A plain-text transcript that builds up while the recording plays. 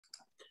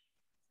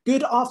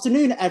Good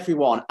afternoon,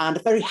 everyone, and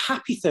a very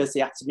happy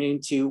Thursday afternoon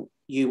to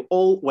you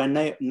all,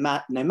 no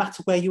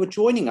matter where you are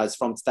joining us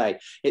from today.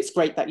 It's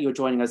great that you are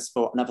joining us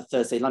for another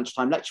Thursday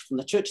lunchtime lecture from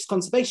the Church's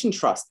Conservation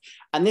Trust.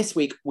 And this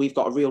week, we've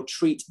got a real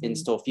treat in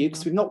store for you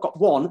because we've not got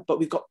one, but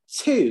we've got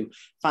two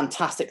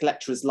fantastic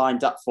lecturers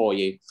lined up for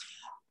you.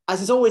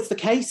 As is always the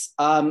case,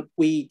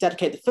 we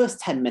dedicate the first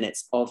 10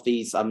 minutes of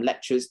these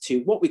lectures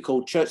to what we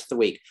call Church of the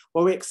Week,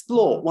 where we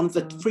explore one of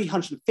the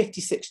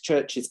 356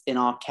 churches in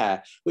our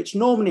care, which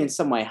normally in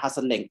some way has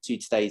a link to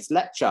today's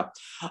lecture.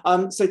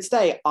 So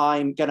today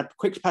I'm going to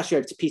quickly pass you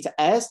over to Peter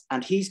Ayres,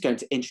 and he's going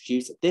to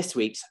introduce this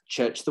week's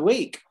Church of the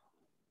Week.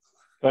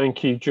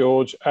 Thank you,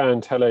 George,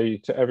 and hello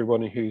to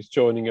everyone who's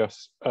joining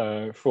us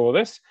for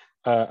this.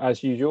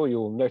 As usual,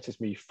 you'll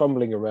notice me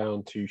fumbling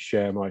around to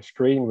share my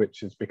screen, which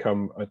has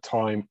become a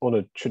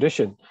time-honoured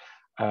tradition.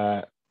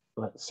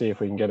 Let's see if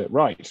we can get it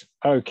right.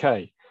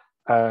 Okay,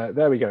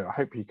 there we go. I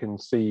hope you can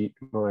see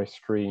my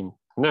screen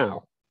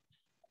now.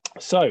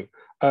 So,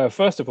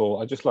 first of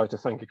all, I'd just like to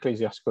thank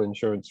Ecclesiastical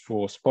Insurance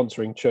for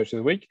sponsoring Church of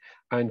the Week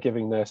and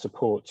giving their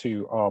support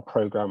to our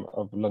programme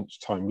of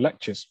lunchtime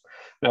lectures.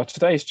 Now,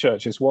 today's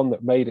church is one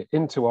that made it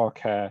into our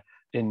care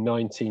in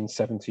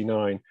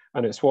 1979,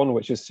 and it's one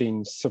which has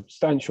seen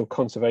substantial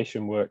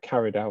conservation work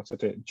carried out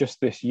at it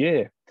just this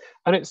year.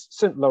 And it's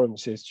St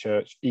Lawrence's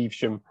Church,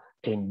 Evesham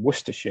in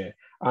Worcestershire.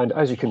 And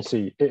as you can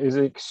see, it is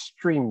an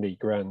extremely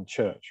grand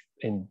church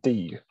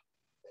indeed.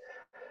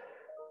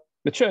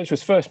 The church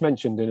was first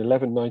mentioned in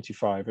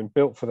 1195 and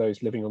built for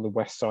those living on the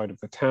west side of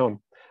the town.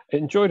 It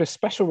enjoyed a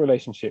special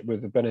relationship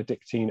with the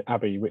Benedictine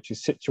Abbey, which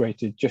is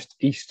situated just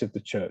east of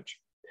the church.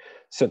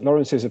 St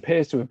Lawrence's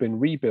appears to have been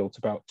rebuilt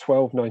about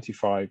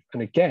 1295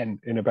 and again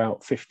in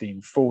about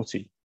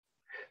 1540.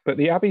 But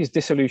the abbey's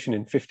dissolution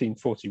in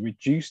 1540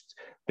 reduced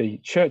the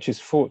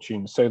church's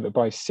fortune so that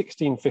by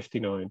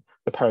 1659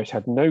 the parish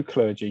had no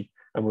clergy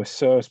and was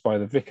served by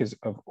the vicars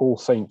of All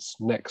Saints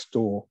next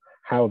door.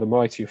 How the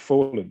mighty have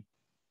fallen.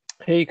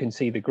 Here you can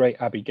see the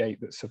great abbey gate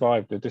that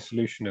survived the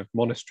dissolution of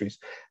monasteries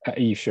at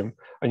Evesham,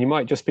 and you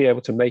might just be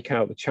able to make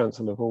out the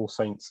chancel of All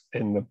Saints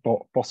in the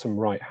bottom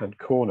right-hand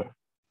corner.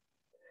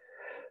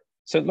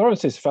 St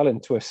Lawrence's fell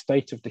into a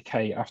state of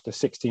decay after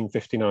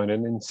 1659,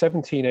 and in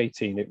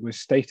 1718 it was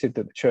stated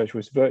that the church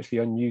was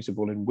virtually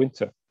unusable in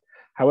winter.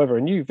 However,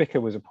 a new vicar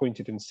was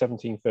appointed in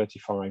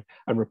 1735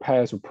 and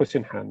repairs were put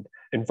in hand,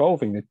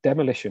 involving the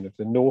demolition of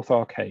the north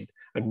arcade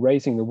and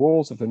raising the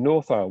walls of the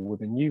north aisle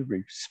with a new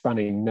roof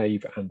spanning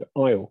nave and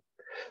aisle.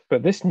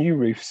 But this new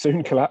roof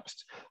soon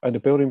collapsed and the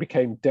building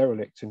became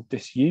derelict and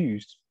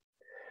disused.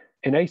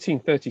 In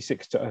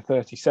 1836 to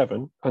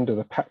 37, under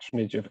the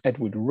patronage of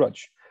Edward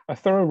Rudge, a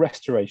thorough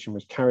restoration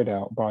was carried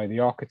out by the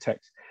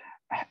architect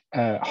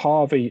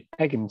Harvey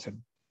Eggington.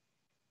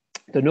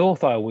 The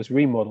north aisle was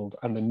remodelled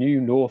and the new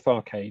north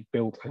arcade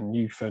built and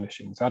new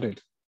furnishings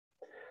added.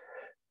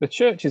 The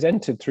church is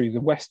entered through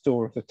the west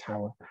door of the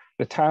tower.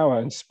 The tower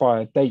and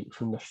spire date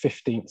from the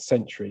 15th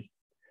century.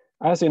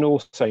 As in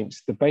All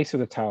Saints, the base of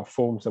the tower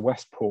forms the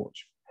west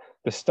porch.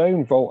 The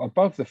stone vault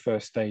above the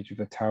first stage of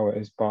the tower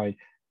is by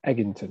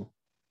Eggington.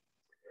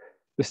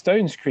 The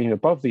stone screen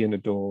above the inner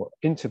door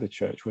into the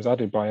church was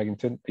added by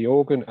Eggington. The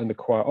organ and the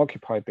choir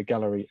occupied the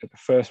gallery at the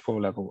first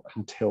floor level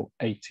until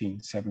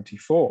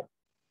 1874.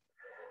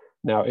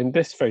 Now, in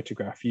this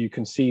photograph, you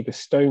can see the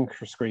stone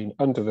screen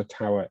under the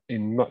tower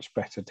in much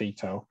better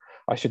detail.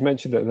 I should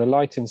mention that the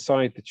light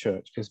inside the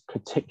church is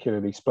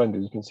particularly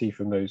splendid. You can see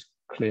from those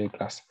clear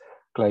glass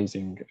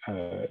glazing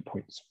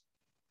points.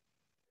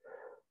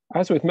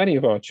 As with many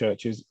of our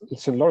churches,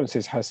 St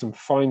Lawrence's has some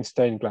fine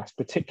stained glass,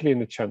 particularly in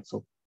the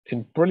chancel.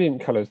 In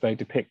brilliant colours, they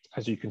depict,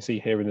 as you can see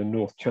here in the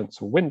north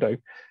chancel window,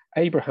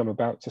 Abraham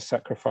about to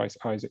sacrifice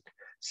Isaac,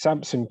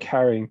 Samson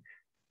carrying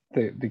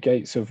the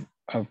gates of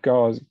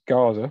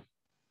Gaza,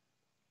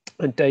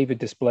 and David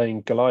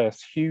displaying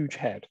Goliath's huge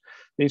head.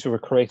 These were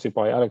created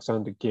by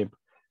Alexander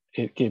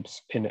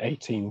Gibbs in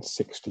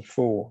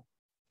 1864.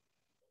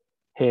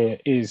 Here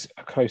is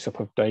a close-up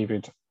of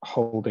David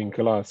holding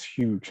Goliath's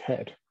huge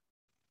head.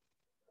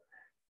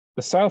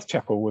 The South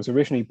Chapel was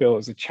originally built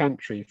as a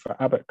chantry for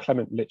Abbot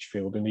Clement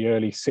Lichfield in the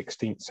early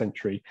 16th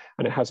century,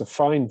 and it has a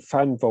fine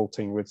fan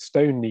vaulting with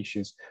stone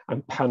niches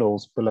and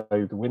panels below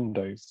the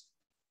windows.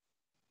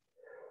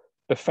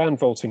 The fan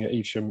vaulting at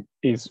Evesham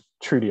is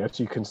truly, as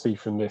you can see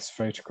from this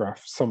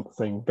photograph,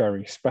 something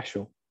very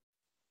special.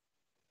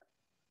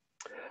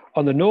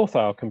 On the north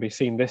aisle can be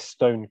seen this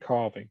stone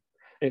carving.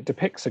 It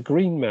depicts a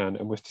green man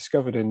and was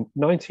discovered in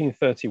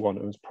 1931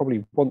 and was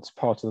probably once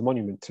part of the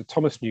monument to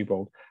Thomas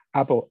Newbold,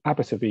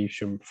 Abbot of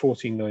Evesham,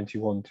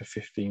 1491 to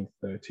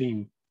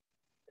 1513.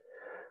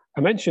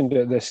 I mentioned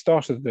at the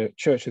start of the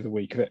Church of the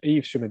Week that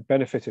Evesham had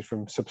benefited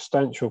from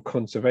substantial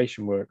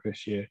conservation work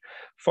this year,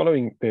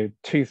 following the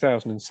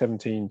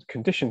 2017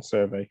 condition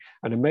survey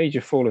and a major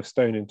fall of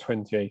stone in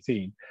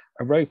 2018.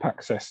 A rope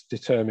access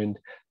determined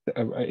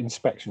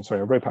inspection,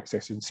 sorry, a rope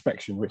access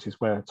inspection, which is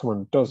where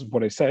someone does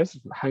what it says,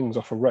 hangs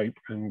off a rope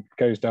and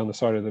goes down the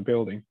side of the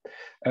building,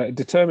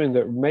 determined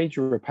that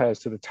major repairs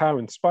to the tower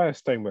and spire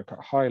stonework at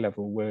high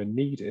level were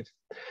needed.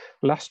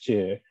 Last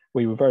year,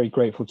 we were very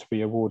grateful to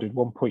be awarded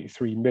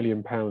 £1.3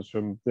 million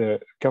from the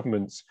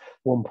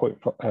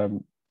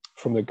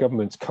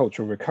government's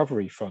Cultural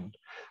Recovery Fund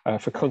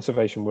for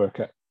conservation work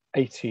at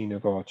 18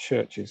 of our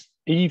churches.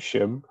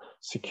 Evesham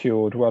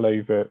secured well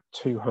over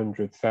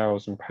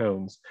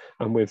 £200,000,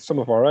 and with some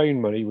of our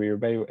own money, we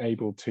were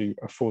able to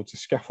afford to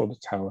scaffold the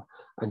tower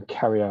and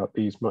carry out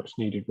these much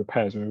needed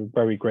repairs. And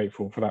we're very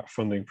grateful for that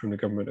funding from the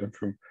government and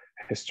from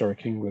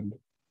Historic England.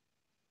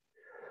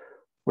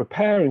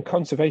 Repair and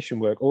conservation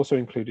work also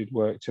included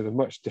work to the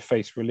much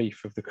defaced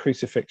relief of the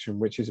crucifixion,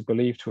 which is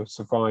believed to have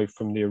survived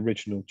from the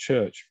original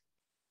church.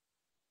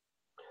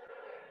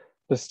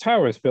 This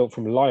tower is built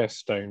from lias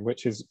stone,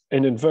 which is,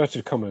 in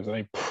inverted commas,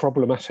 a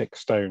problematic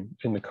stone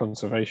in the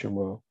conservation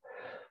world.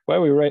 Where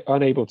we were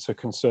unable to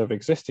conserve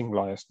existing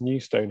lias, new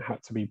stone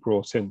had to be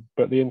brought in,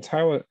 but the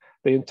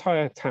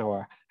entire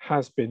tower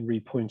has been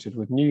repointed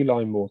with new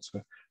lime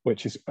mortar,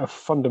 which is a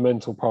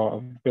fundamental part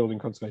of building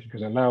conservation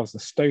because it allows the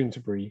stone to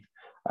breathe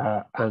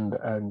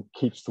and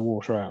keeps the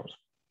water out.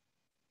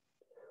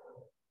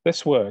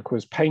 This work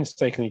was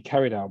painstakingly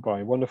carried out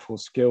by wonderful,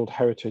 skilled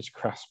heritage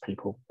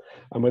craftspeople,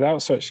 and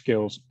without such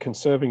skills,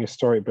 conserving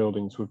historic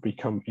buildings would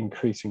become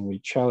increasingly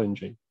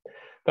challenging.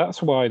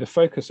 That's why the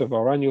focus of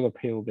our annual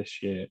appeal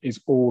this year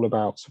is all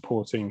about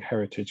supporting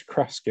heritage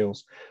craft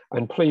skills.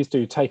 And please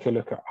do take a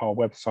look at our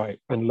website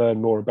and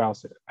learn more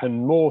about it.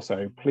 And more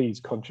so, please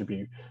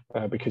contribute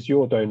because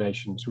your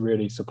donations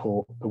really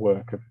support the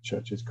work of the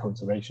Church's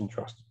Conservation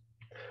Trust.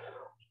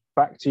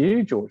 Back to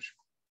you, George.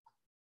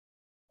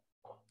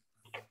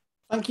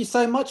 Thank you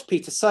so much,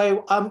 Peter.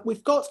 So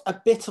we've got a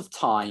bit of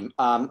time,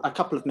 a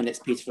couple of minutes,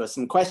 Peter, for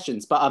some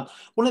questions. But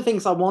one of the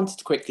things I wanted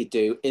to quickly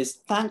do is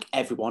thank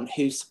everyone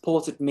who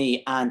supported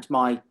me and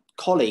my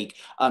colleague,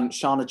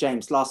 Shana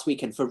James, last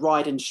weekend for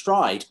Ride and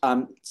Stride.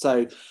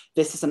 So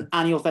this is an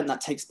annual event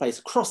that takes place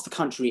across the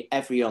country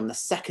every year on the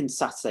second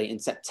Saturday in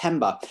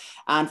September.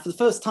 And for the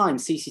first time,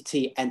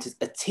 CCT entered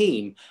a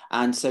team.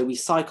 And so we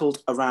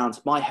cycled around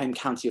my home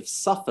county of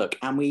Suffolk.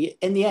 And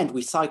in the end,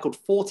 we cycled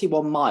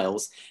 41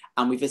 miles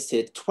and we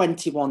visited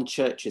 21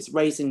 churches,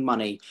 raising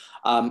money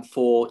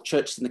for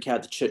churches in the care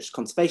of the Church's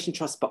Conservation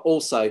Trust, but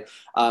also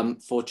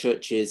for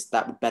churches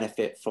that would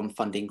benefit from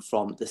funding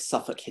from the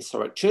Suffolk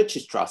Historic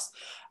Churches Trust.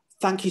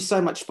 Thank you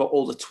so much for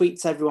all the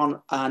tweets,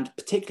 everyone, and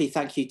particularly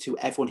thank you to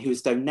everyone who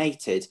has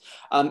donated.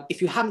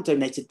 If you haven't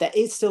donated, there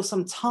is still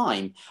some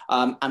time,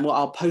 and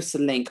I'll post a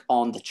link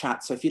on the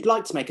chat. So if you'd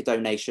like to make a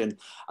donation,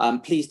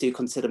 please do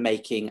consider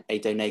making a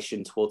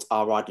donation towards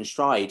our Ride and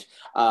Stride.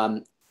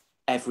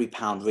 Every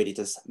pound really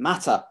does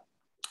matter.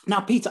 Now,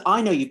 Peter,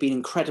 I know you've been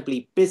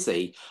incredibly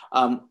busy.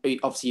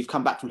 Obviously, you've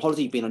come back from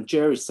holiday, you've been on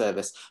jury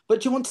service,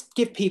 but do you want to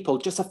give people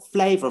just a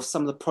flavour of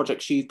some of the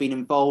projects you've been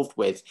involved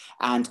with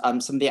and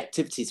some of the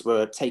activities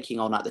we're taking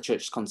on at the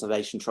Church's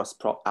Conservation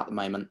Trust at the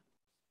moment?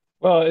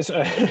 Well, it's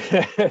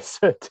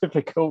a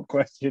difficult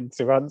question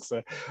to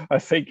answer. I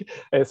think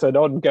it's an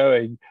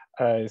ongoing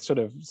sort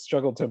of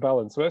struggle to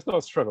balance. Well, it's not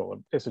a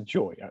struggle, it's a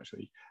joy,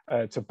 actually,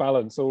 to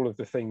balance all of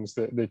the things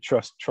that the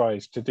Trust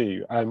tries to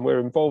do. And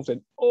we're involved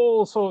in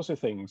all sorts of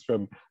things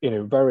from,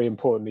 very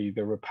importantly,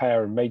 the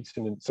repair and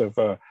maintenance of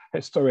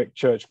historic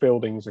church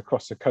buildings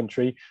across the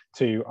country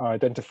to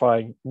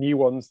identifying new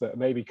ones that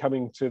may be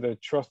coming to the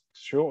Trust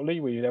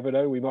shortly. We never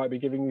know, we might be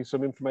giving you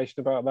some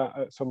information about that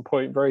at some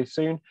point very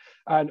soon.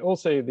 And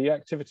also the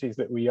activities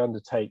that we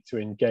undertake to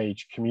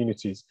engage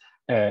communities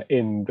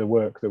in the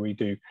work that we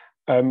do.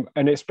 And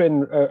it's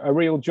been a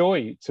real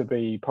joy to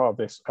be part of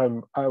this.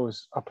 I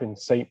was up in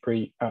St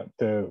Mary at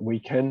the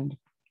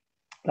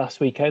last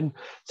weekend,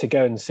 to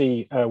go and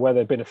see where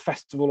there'd been a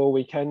festival all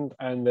weekend,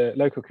 and the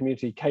local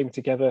community came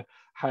together,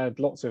 had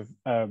lots of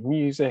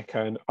music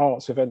and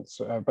arts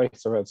events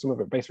based around, some of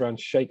it based around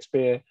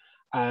Shakespeare,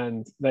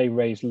 and they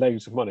raised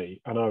loads of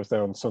money. And I was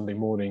there on Sunday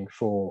morning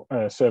for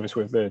a service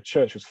where the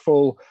church was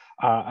full,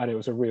 and it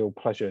was a real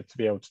pleasure to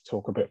be able to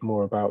talk a bit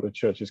more about the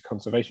Church's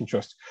Conservation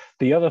Trust.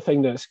 The other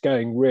thing that's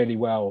going really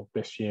well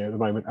this year at the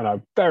moment, and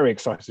I'm very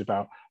excited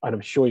about, and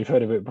I'm sure you've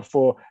heard of it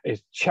before,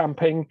 is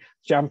Jamping,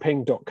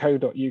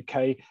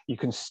 jamping.co.uk. You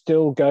can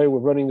still go. We're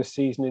running the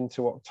season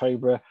into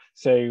October,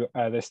 so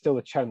there's still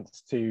a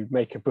chance to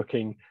make a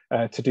booking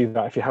to do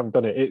that if you haven't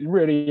done it. It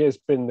really has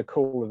been the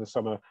call of the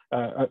summer.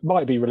 It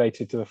might be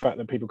related to the fact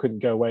that people couldn't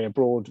go away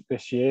abroad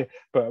this year,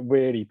 but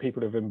really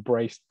people have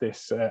embraced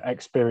this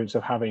experience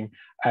of having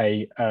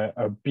a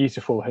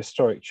beautiful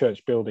historic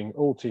church building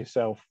all to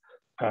yourself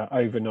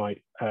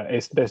overnight.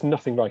 There's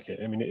nothing like it.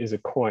 I mean, it is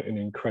quite an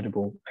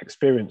incredible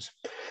experience.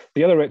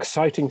 The other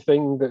exciting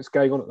thing that's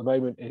going on at the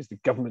moment is the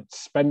government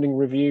spending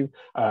review.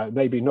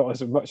 Maybe not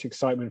as much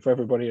excitement for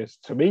everybody as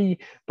to me,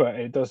 but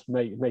it does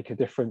make a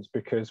difference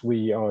because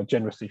we are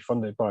generously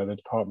funded by the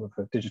Department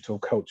for Digital,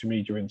 Culture,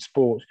 Media and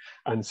Sport.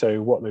 And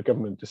so what the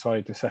government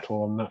decided to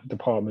settle on that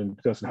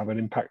department doesn't have an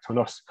impact on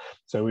us.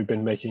 So we've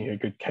been making a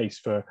good case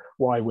for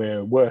why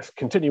we're worth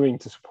continuing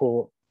to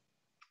support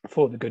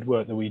for the good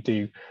work that we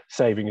do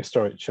saving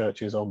historic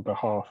churches on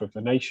behalf of the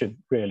nation,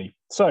 really.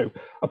 So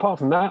apart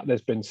from that,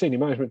 there's been senior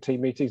management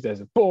team meetings, there's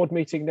a board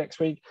meeting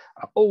next week,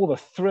 all the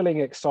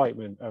thrilling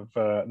excitement of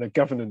the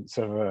governance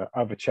of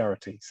a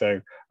charity. So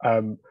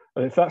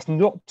if that's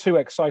not too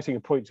exciting a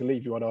point to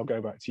leave you on, I'll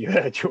go back to you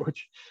there,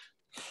 George.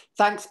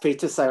 Thanks,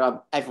 Peter.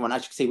 So everyone,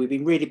 as you can see, we've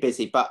been really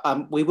busy, but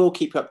we will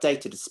keep you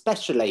updated,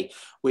 especially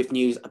with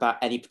news about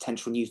any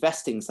potential new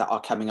vestings that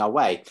are coming our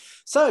way.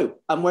 So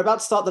we're about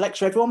to start the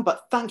lecture, everyone,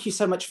 but thank you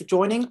so much for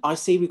joining. I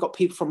see we've got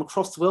people from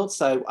across the world,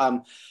 so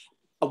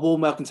a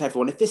warm welcome to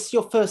everyone. If this is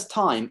your first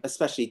time,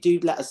 especially, do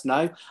let us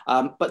know.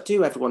 But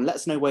do, everyone, let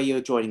us know where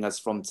you're joining us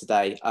from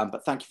today.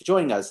 But thank you for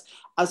joining us.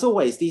 As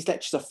always, these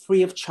lectures are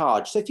free of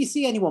charge. So if you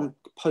see anyone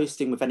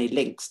posting with any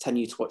links telling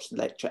you to watch the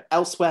lecture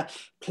elsewhere,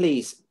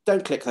 please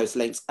don't click those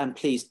links, and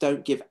please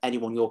don't give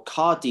anyone your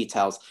card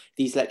details.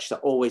 These lectures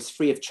are always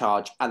free of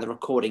charge, and the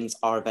recordings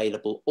are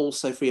available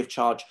also free of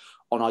charge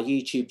on our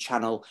YouTube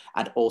channel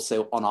and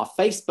also on our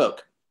Facebook.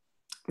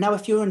 Now,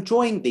 if you're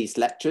enjoying these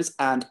lectures,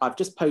 and I've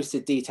just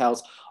posted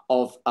details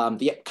of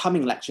the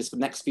upcoming lectures for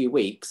the next few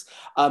weeks,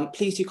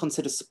 please do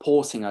consider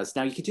supporting us.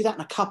 Now, you can do that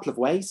in a couple of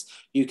ways.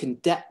 You can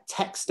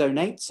text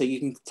donate, so you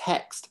can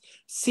text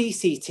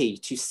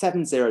CCT to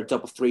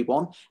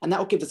 70331, and that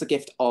will give us a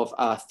gift of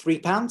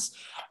 £3.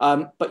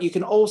 But you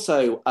can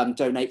also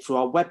donate through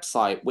our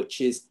website,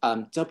 which is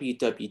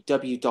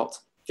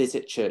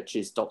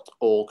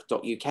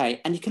www.visitchurches.org.uk,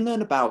 and you can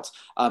learn about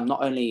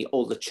not only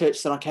all the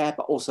churches in our care,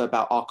 but also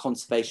about our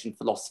conservation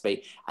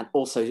philosophy and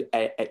also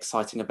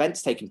exciting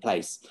events taking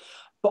place.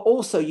 But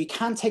also you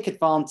can take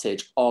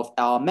advantage of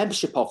our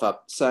membership offer.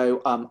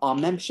 So our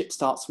membership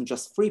starts from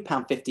just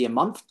 £3.50 a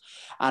month.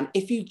 And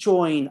if you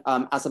join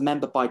as a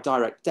member by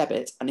direct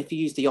debit, and if you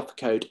use the offer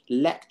code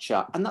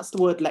LECTURE, and that's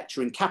the word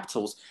lecture in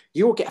capitals,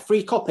 you will get a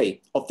free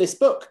copy of this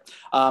book,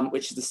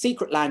 which is The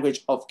Secret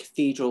Language of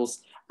Cathedrals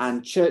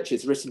and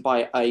Churches, written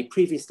by a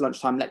previous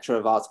lunchtime lecturer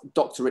of ours,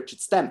 Dr. Richard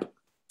Stemp.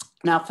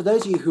 Now, for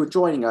those of you who are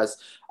joining us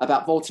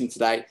about vaulting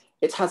today,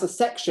 it has a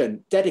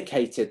section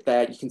dedicated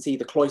there. You can see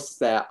the cloisters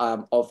there,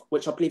 of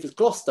which I believe is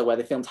Gloucester, where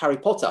they filmed Harry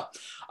Potter.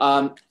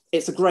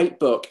 It's a great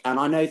book, and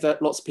I know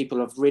that lots of people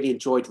have really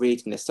enjoyed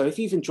reading this. So if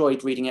you've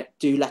enjoyed reading it,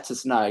 do let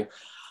us know.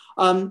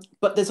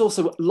 But there's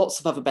also lots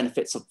of other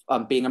benefits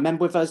of being a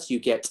member with us. You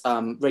get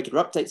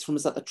regular updates from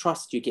us at the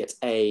Trust. You get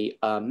a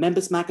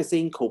members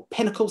magazine called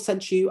Pinnacle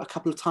sent to you a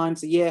couple of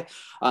times a year,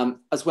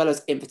 as well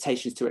as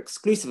invitations to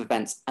exclusive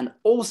events, and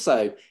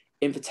also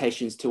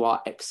invitations to our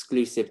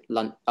exclusive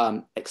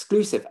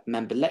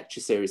member lecture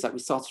series that we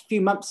started a few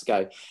months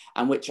ago,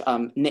 and which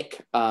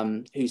Nick,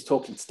 who's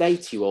talking today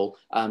to you all,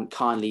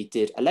 kindly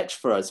did a lecture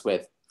for us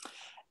with.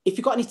 If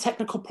you've got any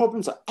technical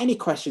problems or any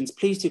questions,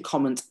 please do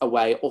comment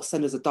away or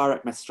send us a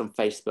direct message on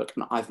Facebook,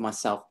 and either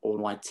myself or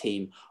my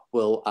team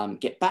will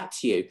get back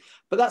to you.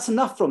 But that's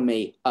enough from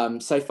me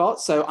so far.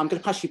 So I'm going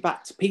to pass you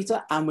back to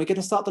Peter, and we're going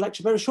to start the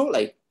lecture very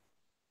shortly.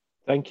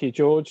 Thank you,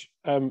 George.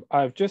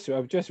 I've just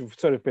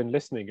sort of been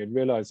listening and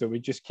realised that we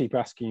just keep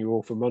asking you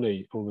all for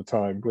money all the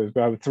time. With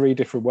about 3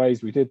 different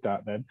ways we did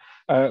that then.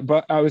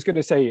 But I was going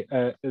to say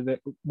that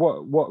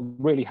what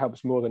really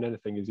helps more than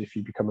anything is if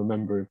you become a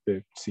member of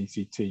the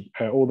CCT.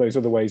 All those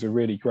other ways are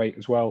really great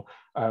as well.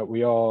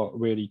 We are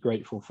really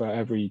grateful for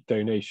every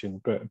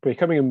donation, but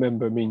becoming a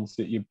member means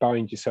that you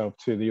bind yourself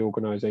to the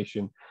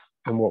organisation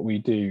and what we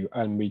do,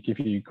 and we give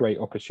you great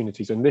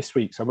opportunities. And this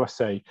week's, I must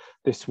say,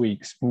 this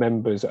week's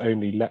members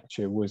only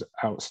lecture was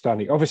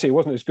outstanding. Obviously it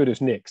wasn't as good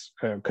as Nick's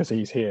because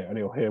he's here and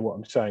he'll hear what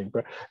I'm saying,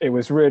 but it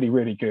was really,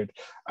 really good.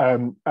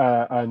 And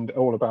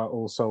all about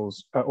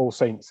All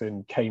Saints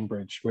in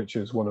Cambridge, which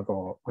is one of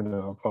our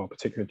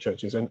particular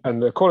churches.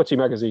 And the Quality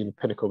Magazine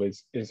Pinnacle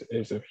is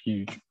of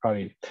huge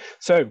value.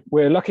 So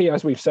we're lucky,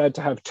 as we've said,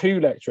 to have 2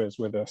 lecturers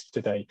with us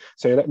today.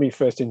 So let me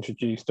first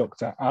introduce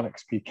Dr.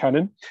 Alex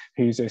Buchanan,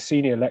 who's a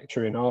senior lecturer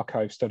in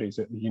archive studies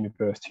at the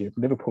University of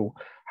Liverpool,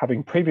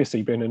 having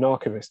previously been an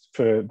archivist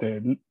for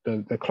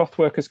the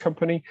Clothworkers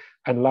Company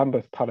and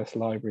Lambeth Palace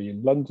Library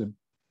in London.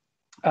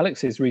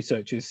 Alex's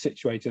research is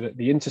situated at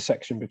the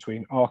intersection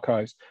between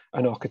archives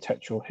and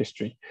architectural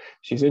history.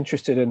 She's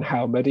interested in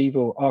how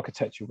medieval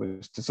architecture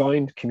was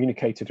designed,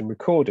 communicated and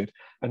recorded,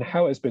 and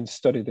how it has been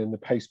studied in the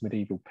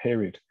post-medieval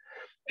period.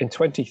 In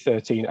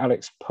 2013,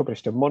 Alex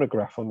published a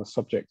monograph on the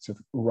subject of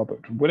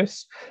Robert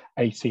Willis,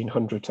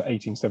 1800 to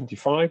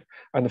 1875,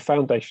 and the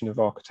foundation of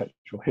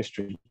architectural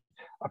history.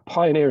 a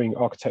pioneering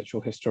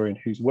architectural historian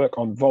whose work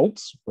on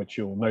vaults, which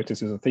you'll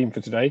notice is a theme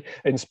for today,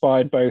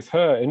 inspired both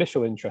her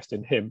initial interest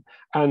in him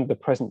and the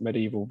present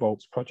medieval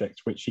vaults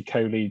project, which she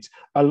co-leads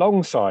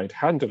alongside,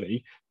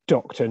 handily,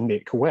 Dr.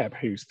 Nick Webb,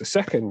 who's the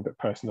second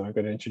person I'm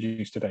going to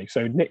introduce today.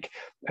 So Nick,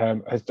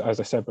 as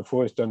I said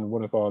before, has done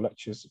one of our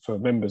lectures for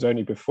members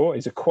only before.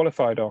 He's a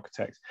qualified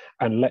architect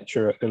and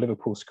lecturer at the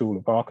Liverpool School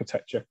of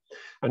Architecture.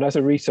 And as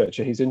a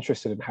researcher, he's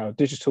interested in how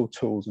digital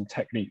tools and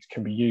techniques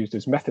can be used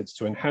as methods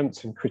to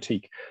enhance and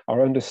critique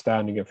our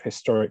understanding of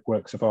historic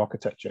works of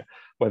architecture,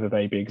 whether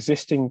they be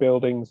existing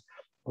buildings,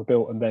 were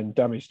built and then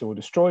damaged or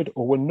destroyed,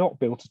 or were not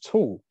built at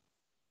all.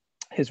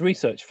 His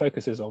research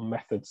focuses on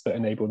methods that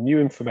enable new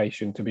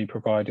information to be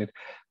provided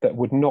that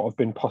would not have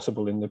been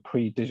possible in the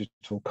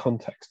pre-digital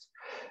context,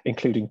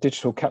 including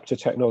digital capture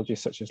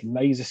technologies such as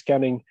laser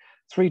scanning,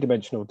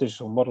 three-dimensional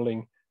digital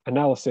modeling,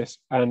 analysis,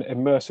 and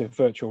immersive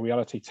virtual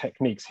reality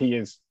techniques. He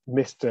is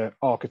Mr.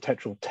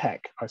 Architectural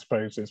Tech, I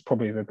suppose is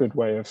probably the good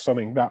way of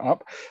summing that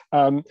up.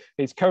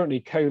 He's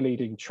currently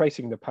co-leading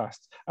Tracing the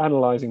Past,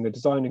 analysing the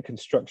design and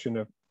construction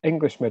of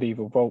English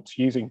medieval vaults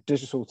using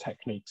digital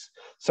techniques.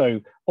 So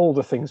all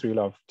the things we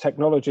love,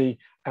 technology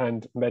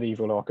and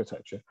medieval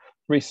architecture.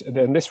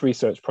 And this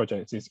research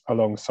project is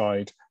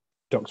alongside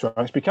Dr.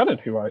 Alex Buchanan,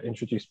 who I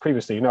introduced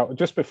previously. Now,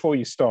 just before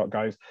you start,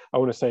 guys, I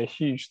want to say a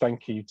huge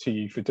thank you to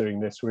you for doing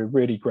this. We're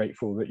really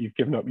grateful that you've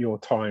given up your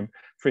time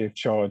free of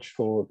charge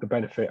for the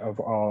benefit of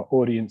our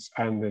audience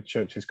and the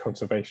Church's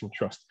Conservation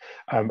Trust.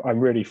 I'm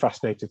really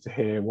fascinated to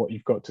hear what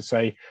you've got to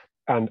say.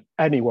 And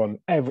anyone,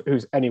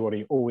 who's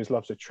anybody, always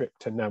loves a trip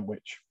to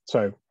Nantwich.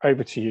 So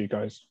over to you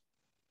guys.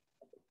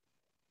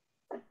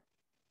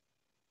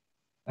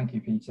 Thank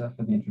you, Peter,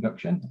 for the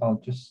introduction.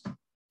 I'll just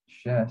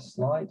share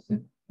slides. If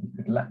you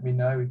could let me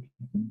know if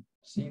you can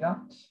see that.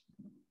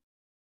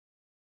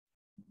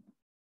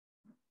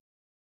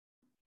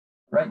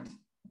 Great.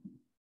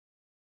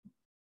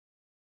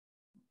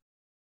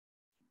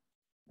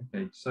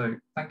 Okay, so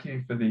thank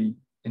you for the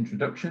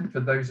introduction.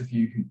 For those of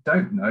you who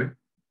don't know,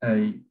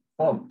 a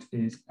vault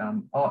is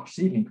an arch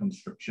ceiling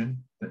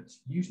construction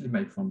that's usually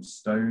made from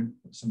stone,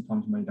 but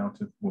sometimes made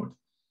out of wood.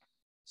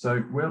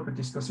 So we'll be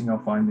discussing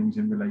our findings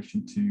in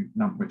relation to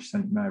Nantwich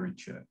St Mary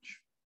Church.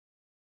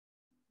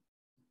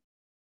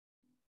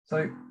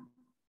 So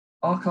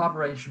our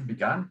collaboration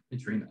began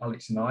between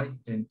Alex and I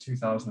in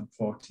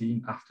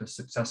 2014 after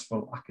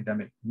successful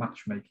academic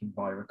matchmaking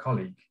via a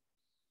colleague.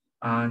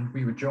 And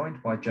we were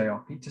joined by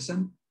J.R.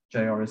 Peterson.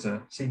 J.R. is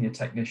a senior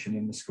technician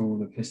in the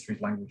School of Histories,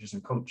 Languages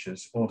and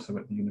Cultures, also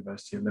at the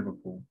University of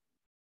Liverpool.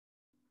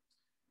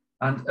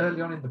 And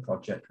early on in the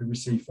project, we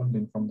received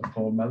funding from the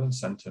Paul Mellon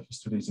Centre for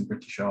Studies in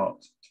British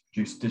Art to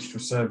produce a digital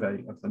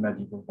survey of the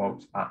medieval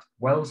vault at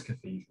Wells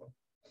Cathedral.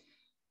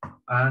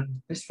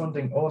 And this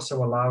funding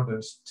also allowed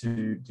us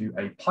to do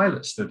a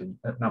pilot study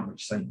at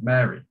Nantwich St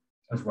Mary,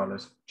 as well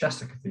as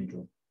Chester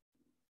Cathedral.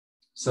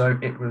 So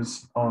it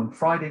was on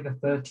Friday the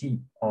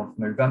 13th of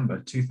November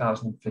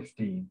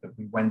 2015 that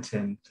we went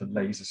in to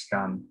laser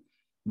scan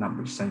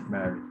Nantwich St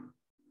Mary.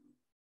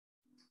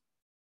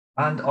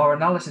 And our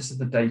analysis of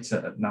the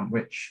data at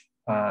Nantwich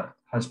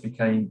has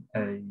become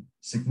a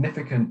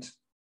significant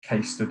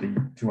case study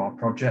to our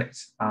project,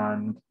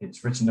 and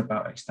it's written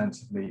about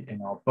extensively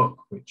in our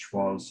book, which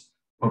was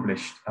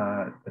published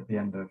at the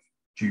end of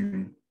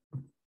June.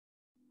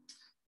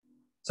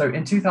 So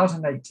in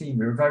 2018,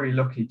 we were very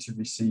lucky to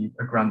receive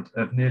a grant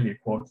of nearly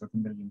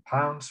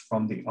 £250,000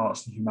 from the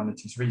Arts and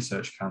Humanities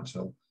Research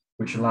Council,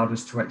 which allowed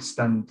us to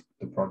extend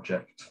the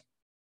project.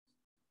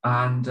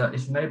 And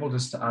it enabled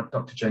us to add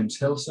Dr. James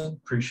Hilson,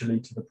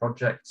 crucially, to the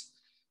project,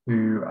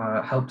 who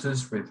helped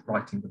us with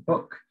writing the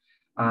book,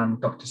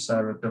 and Dr.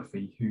 Sarah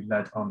Duffy, who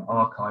led on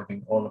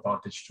archiving all of our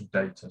digital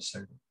data,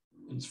 so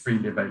it's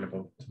freely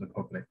available to the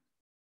public.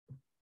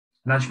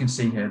 And as you can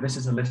see here, this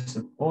is a list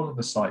of all of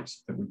the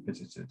sites that we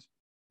visited.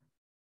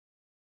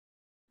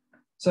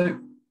 So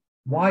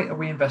why are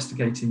we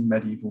investigating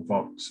medieval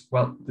vaults?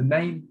 Well, the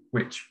name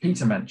which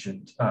Peter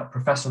mentioned,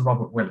 Professor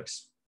Robert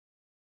Willis,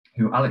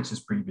 who Alex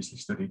has previously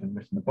studied and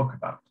written a book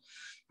about.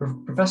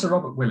 Professor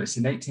Robert Willis,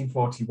 in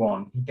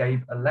 1841, he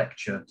gave a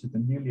lecture to the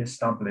newly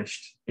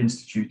established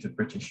Institute of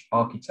British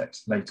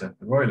Architects, later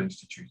the Royal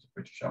Institute of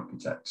British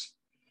Architects.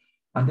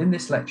 And in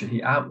this lecture,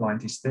 he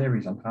outlined his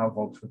theories on how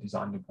vaults were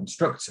designed and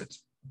constructed.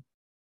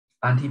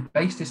 And he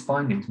based his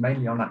findings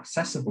mainly on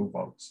accessible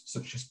vaults,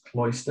 such as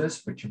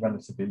cloisters, which are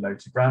relatively low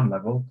to ground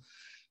level,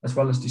 as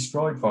well as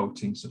destroyed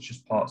vaulting, such as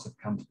parts of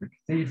Canterbury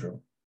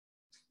Cathedral.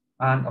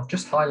 And I've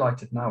just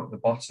highlighted now at the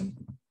bottom,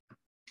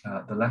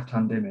 the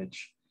left-hand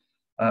image,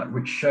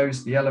 which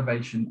shows the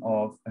elevation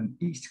of an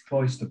east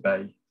cloister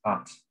bay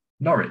at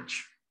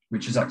Norwich,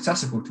 which is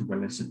accessible to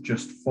Willis at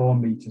just 4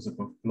 meters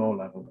above floor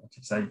level at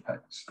its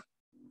apex.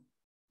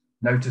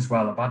 Note as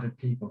well, I've added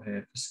people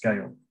here for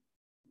scale.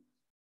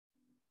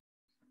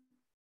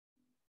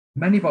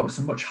 Many vaults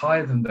are much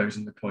higher than those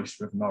in the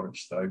cloister of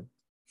Norwich, though.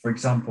 For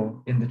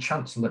example, in the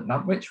chancel at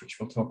Nantwich, which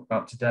we'll talk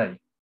about today,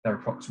 they're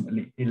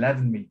approximately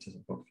 11 meters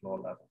above floor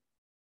level.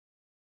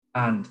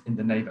 And in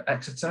the nave at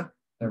Exeter,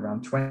 They're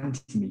around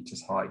 20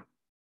 metres high.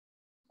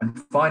 And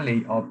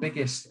finally, our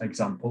biggest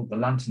example, the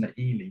lantern at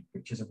Ely,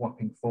 which is a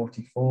whopping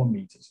 44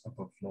 metres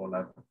above floor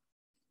level.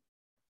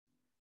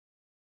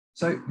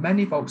 So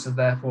many vaults are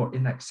therefore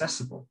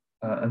inaccessible,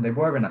 and they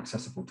were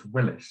inaccessible to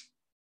Willis.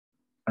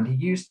 And he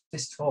used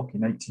this talk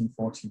in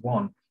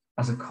 1841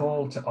 as a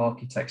call to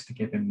architects to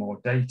give him more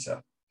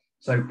data.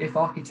 So if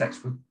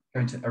architects were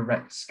going to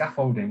erect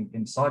scaffolding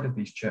inside of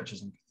these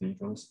churches and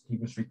cathedrals, he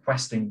was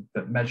requesting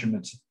that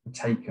measurements were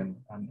taken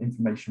and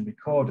information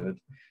recorded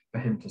for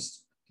him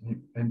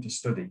to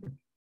study.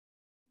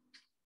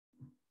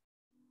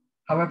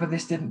 However,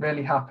 this didn't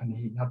really happen.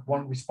 He had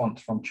one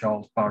response from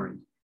Charles Barry.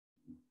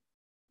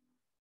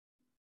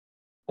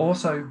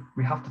 Also,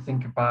 we have to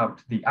think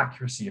about the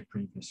accuracy of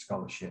previous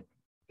scholarship.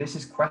 This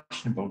is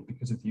questionable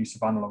because of the use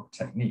of analog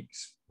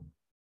techniques.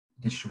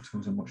 Digital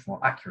tools are much more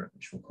accurate,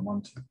 which we'll come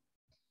on to.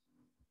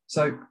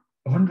 So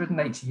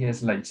 180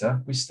 years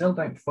later, we still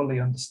don't fully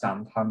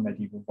understand how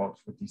medieval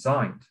vaults were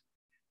designed,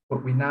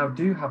 but we now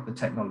do have the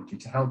technology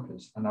to help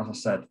us. And as I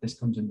said, this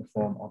comes in the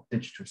form of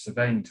digital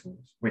surveying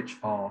tools, which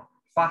are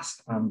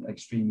fast and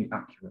extremely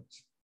accurate.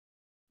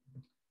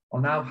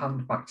 I'll now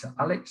hand back to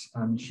Alex,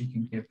 and she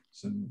can give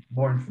some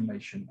more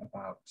information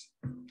about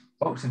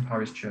vaults in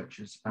parish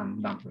churches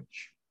and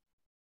Nantwich.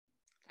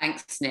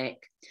 Thanks,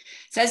 Nick.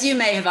 So as you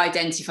may have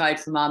identified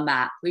from our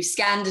map, we've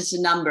scanned at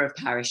a number of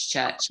parish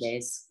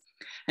churches.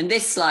 And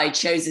this slide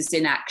shows us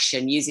in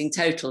action using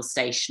total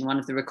station, one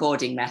of the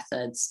recording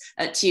methods,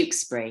 at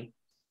Tewkesbury.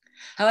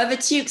 However,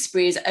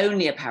 Tewkesbury is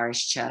only a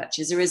parish church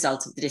as a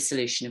result of the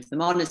dissolution of the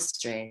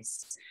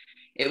monasteries.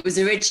 It was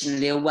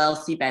originally a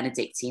wealthy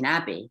Benedictine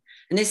abbey,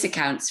 and this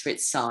accounts for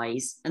its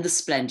size and the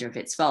splendour of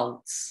its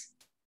vaults.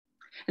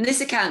 And this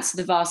accounts for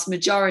the vast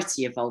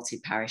majority of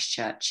vaulted parish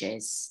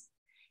churches,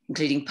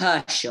 including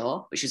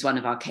Pershore, which was one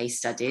of our case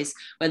studies,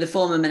 where the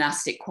former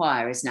monastic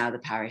choir is now the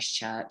parish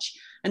church,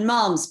 and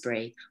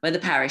Malmesbury, where the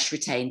parish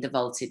retained the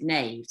vaulted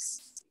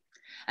naves.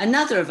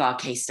 Another of our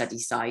case study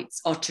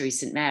sites, Nantwich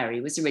St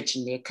Mary, was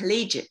originally a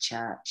collegiate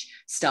church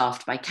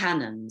staffed by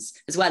canons,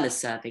 as well as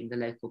serving the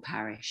local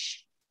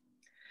parish.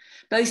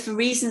 Both for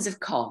reasons of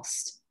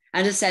cost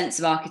and a sense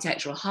of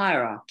architectural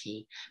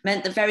hierarchy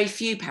meant that very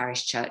few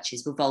parish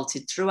churches were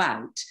vaulted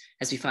throughout,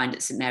 as we find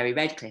at St Mary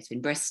Redcliffe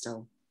in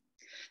Bristol.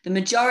 The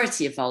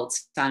majority of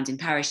vaults found in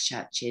parish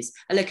churches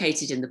are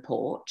located in the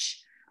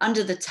porch,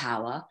 under the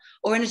tower,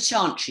 or in a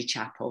chantry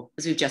chapel,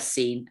 as we've just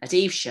seen at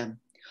Evesham,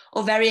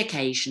 or very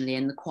occasionally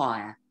in the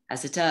choir,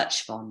 as at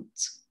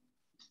Urchfont.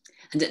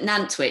 And at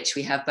Nantwich,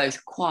 we have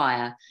both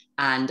choir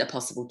and a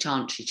possible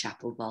chantry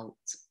chapel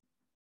vault.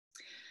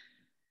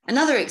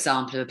 Another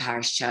example of a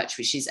parish church,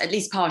 which is at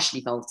least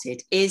partially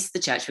vaulted, is the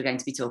church we're going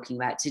to be talking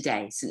about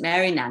today, St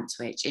Mary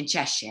Nantwich in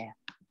Cheshire.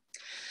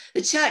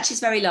 The church is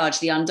very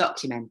largely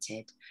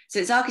undocumented, so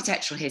its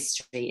architectural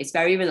history is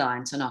very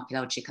reliant on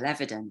archaeological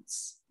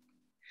evidence.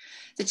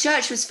 The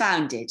church was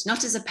founded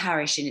not as a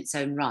parish in its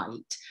own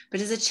right, but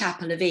as a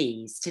chapel of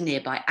ease to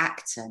nearby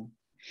Acton,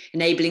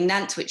 enabling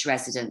Nantwich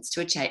residents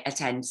to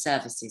attend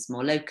services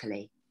more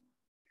locally.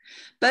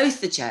 Both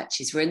the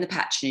churches were in the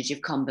patronage of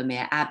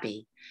Combermere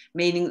Abbey,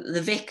 meaning that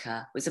the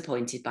vicar was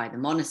appointed by the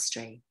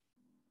monastery.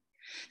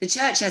 The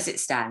church as it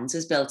stands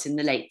was built in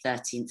the late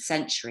 13th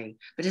century,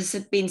 but has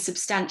been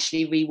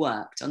substantially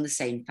reworked on the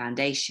same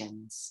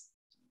foundations.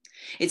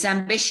 Its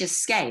ambitious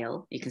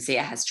scale, you can see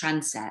it has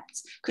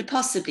transepts, could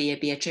possibly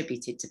be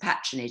attributed to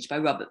patronage by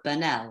Robert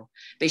Burnell,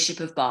 Bishop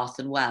of Bath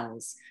and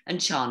Wells and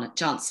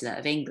Chancellor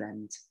of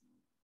England.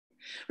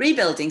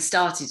 Rebuilding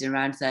started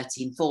around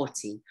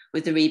 1340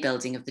 with the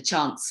rebuilding of the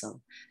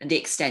chancel and the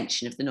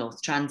extension of the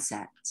north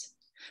transept,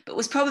 but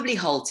was probably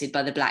halted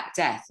by the Black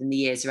Death in the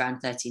years around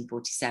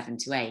 1347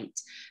 to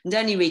 8 and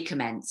only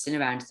recommenced in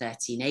around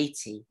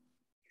 1380.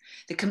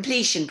 The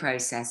completion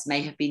process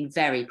may have been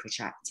very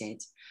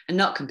protracted and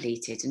not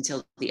completed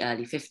until the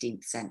early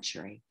 15th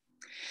century.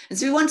 And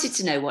so we wanted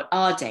to know what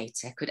our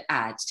data could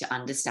add to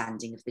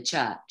understanding of the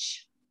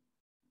church.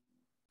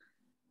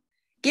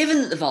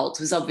 Given that the vault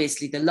was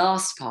obviously the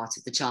last part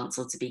of the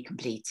chancel to be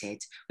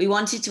completed, we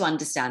wanted to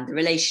understand the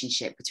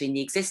relationship between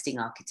the existing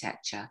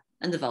architecture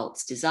and the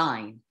vault's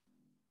design.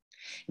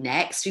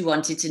 Next, we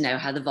wanted to know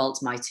how the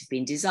vault might have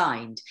been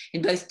designed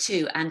in both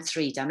 2 and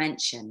 3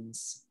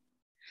 dimensions.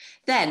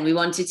 Then we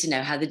wanted to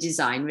know how the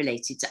design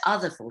related to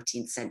other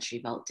 14th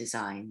century vault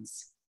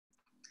designs.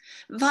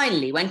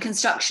 Finally, when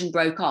construction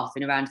broke off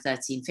in around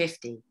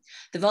 1350,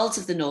 the vault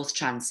of the north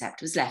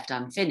transept was left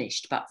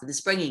unfinished but for the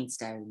springing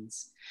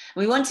stones.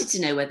 And we wanted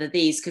to know whether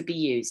these could be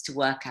used to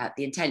work out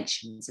the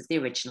intentions of the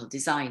original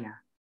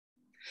designer.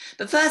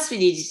 But first we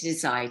needed to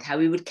decide how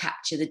we would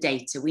capture the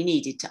data we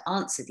needed to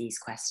answer these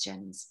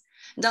questions.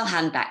 And I'll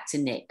hand back to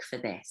Nick for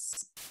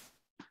this.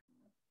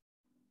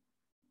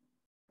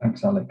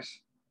 Thanks, Alex.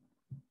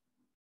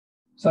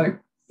 So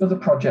for the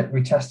project,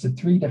 we tested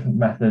 3 different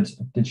methods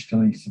of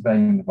digitally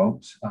surveying the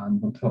vaults,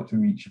 and we'll talk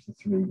through each of the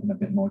 3 in a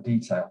bit more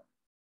detail.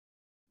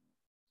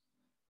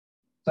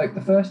 So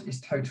the first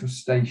is total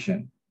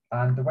station.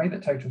 And the way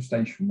that total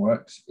station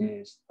works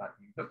is that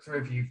you look through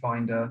a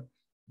viewfinder,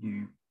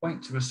 you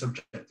point to a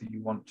subject that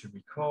you want to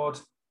record,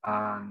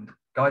 and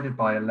guided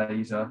by a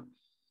laser,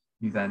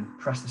 you then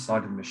press the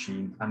side of the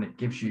machine and it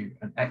gives you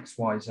an X,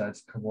 Y, Z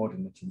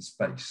coordinate in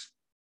space.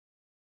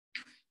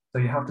 So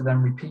you have to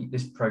then repeat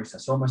this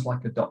process, almost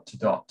like a dot to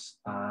dot,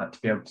 to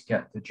be able to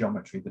get the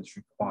geometry that's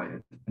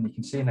required. And you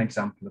can see an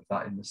example of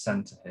that in the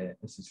centre here.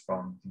 This is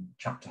from the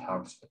chapter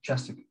house at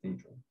Chester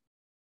Cathedral.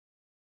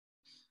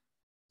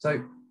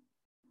 So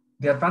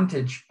the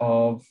advantage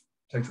of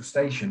total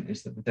station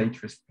is that the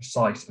data is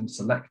precise and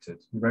selected.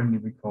 You're only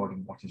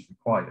recording what is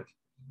required.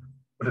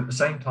 But at the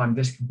same time,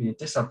 this can be a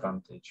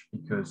disadvantage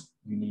because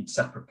you need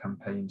separate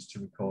campaigns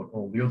to record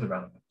all the other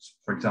elements,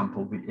 for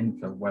example, the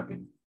infill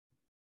webbing.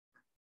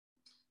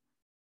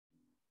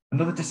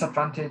 Another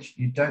disadvantage,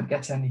 you don't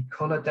get any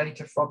colour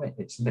data from it.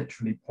 It's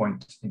literally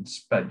points in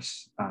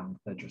space and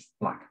they're just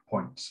black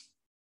points.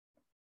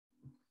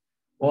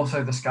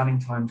 Also, the scanning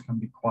times can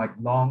be quite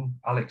long.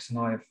 Alex and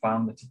I have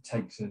found that it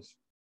takes us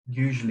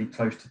usually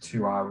close to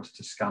 2 hours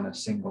to scan a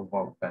single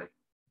vault bay.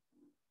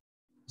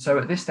 So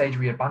at this stage,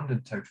 we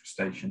abandoned total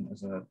station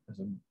as a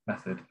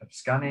method of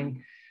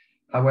scanning.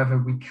 However,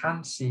 we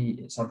can see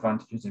its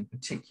advantages in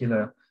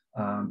particular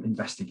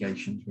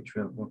investigations, which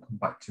we'll come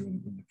back to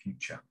in the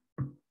future.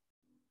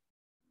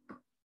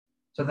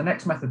 So the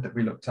next method that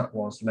we looked at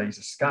was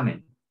laser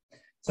scanning.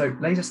 So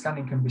laser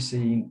scanning can be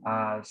seen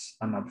as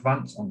an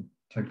advance on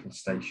total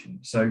station.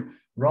 So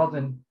rather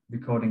than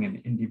recording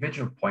an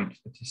individual point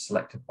that is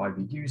selected by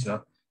the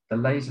user, the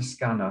laser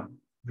scanner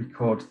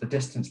records the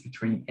distance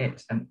between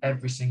it and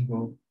every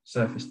single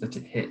surface that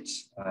it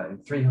hits in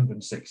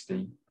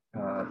 360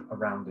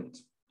 around it.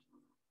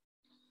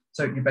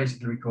 So you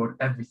basically record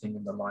everything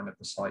in the line of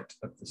the sight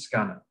of the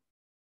scanner.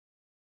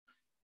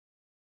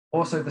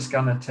 Also, the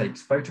scanner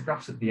takes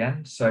photographs at the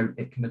end, so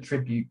it can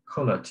attribute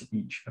colour to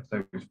each of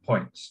those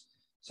points.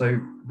 So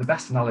the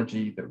best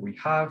analogy that we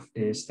have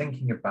is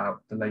thinking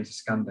about the laser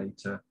scan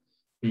data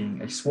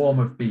being a swarm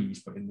of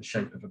bees, but in the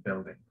shape of a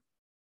building.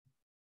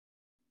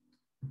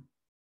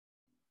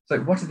 So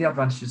what are the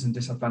advantages and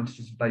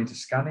disadvantages of laser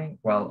scanning?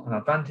 Well, an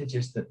advantage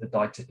is that the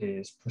data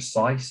is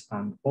precise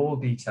and all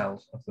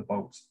details of the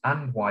vaults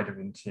and wider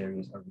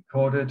interiors are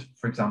recorded.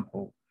 For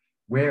example,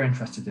 we're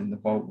interested in the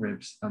vault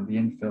ribs and the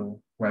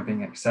infill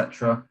webbing,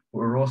 etc., but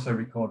we're also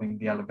recording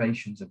the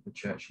elevations of the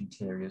church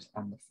interiors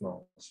and the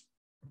floors.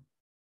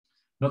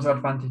 Another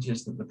advantage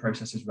is that the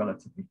process is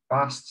relatively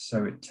fast,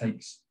 so it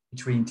takes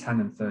between 10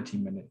 and 30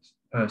 minutes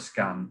per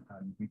scan,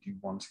 and we do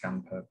 1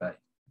 scan per bay.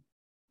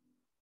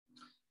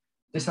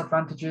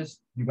 Disadvantages,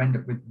 you end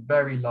up with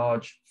very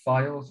large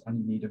files and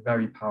you need a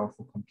very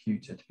powerful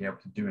computer to be able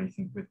to do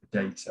anything with the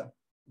data.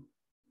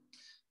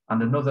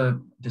 And another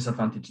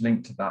disadvantage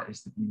linked to that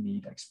is that you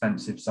need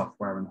expensive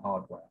software and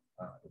hardware.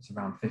 It's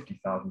around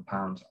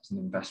 £50,000 as an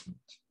investment.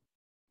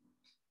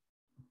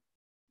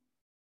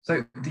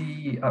 So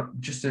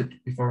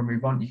before we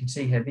move on, you can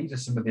see here, these are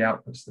some of the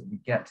outputs that we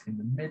get in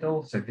the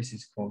middle. So this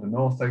is called an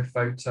ortho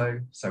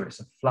photo. So it's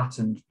a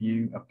flattened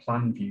view, a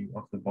plan view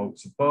of the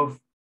vaults above.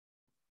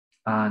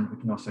 And we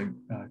can also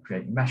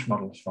create mesh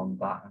models from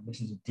that. And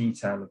this is a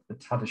detail of the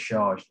tas de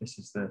charge. This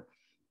is the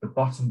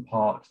bottom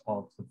part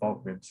of the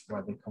vault ribs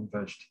where they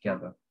converge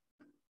together.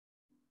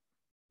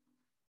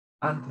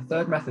 And the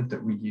third method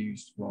that we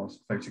used was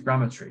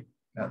photogrammetry.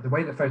 The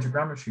way that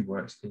photogrammetry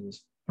works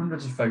is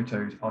hundreds of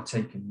photos are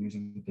taken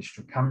using a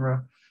digital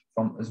camera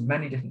from as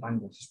many different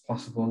angles as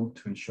possible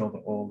to ensure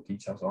that all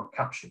details are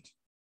captured.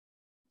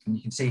 And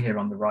you can see here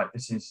on the right,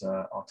 this is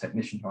our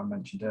technician who I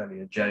mentioned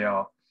earlier,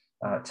 JR,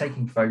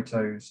 taking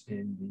photos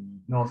in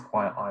the North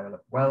Choir aisle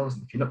at Wells.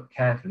 And if you look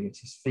carefully at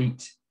his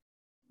feet,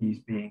 he's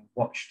being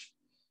watched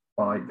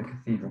by the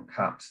cathedral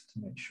cat to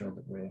make sure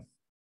that we're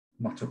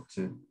not up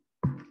to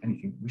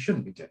anything we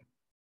shouldn't be doing.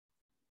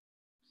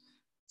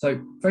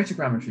 So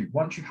photogrammetry,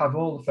 once you have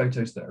all the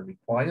photos that are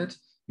required,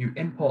 you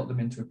import them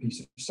into a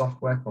piece of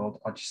software called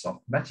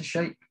Agisoft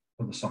Metashape.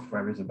 Other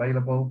software is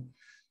available,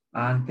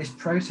 and this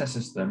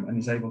processes them and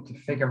is able to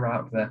figure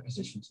out their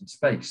positions in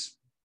space.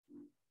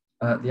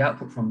 The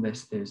output from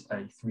this is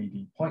a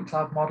 3D point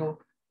cloud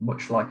model,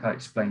 much like I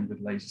explained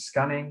with laser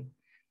scanning,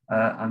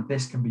 and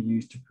this can be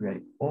used to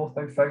create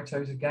ortho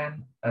photos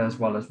again, as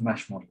well as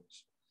mesh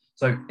models.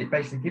 So it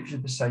basically gives you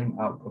the same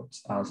outputs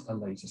as a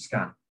laser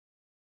scan.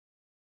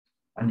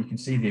 And you can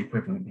see the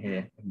equivalent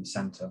here in the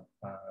center.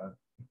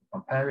 You can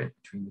compare it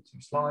between the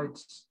two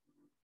slides.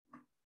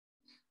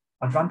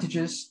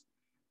 Advantages,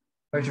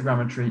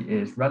 photogrammetry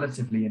is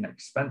relatively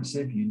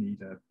inexpensive. You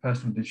need a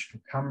personal digital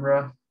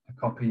camera, a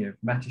copy of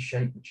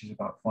Metashape, which is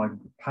about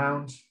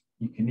 £500.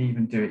 You can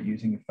even do it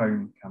using a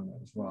phone camera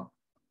as well.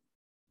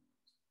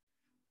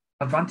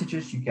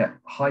 Advantages, you get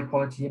high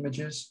quality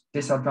images.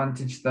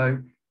 Disadvantage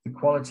though, the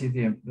quality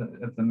of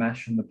the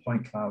mesh and the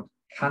point cloud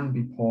can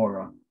be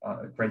poorer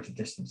at greater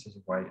distances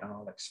away, and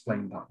I'll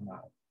explain that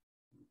now.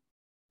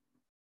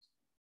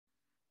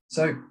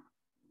 So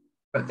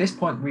at this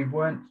point, we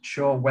weren't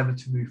sure whether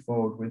to move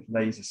forward with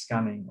laser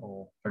scanning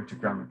or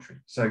photogrammetry.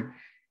 So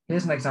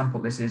Here's an example.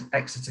 This is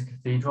Exeter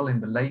Cathedral in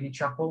the Lady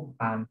Chapel,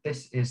 and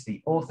this is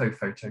the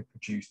orthophoto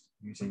produced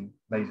using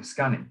laser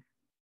scanning.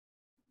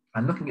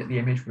 And looking at the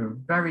image, we were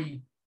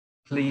very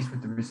pleased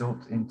with the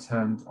result in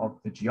terms of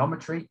the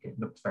geometry.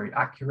 It looked very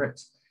accurate.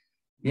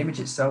 The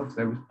image itself,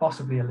 though, was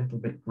possibly a little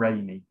bit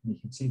grainy. And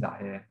you can see that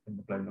here in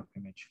the blown up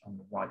image on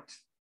the right.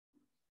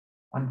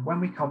 And when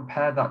we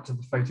compare that to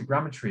the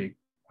photogrammetry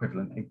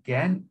equivalent,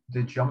 again,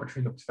 the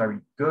geometry looks very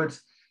good,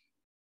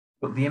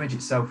 but the image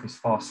itself is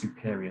far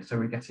superior. So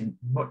we're getting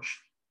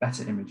much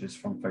better images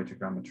from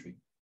photogrammetry.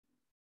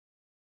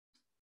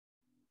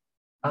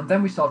 And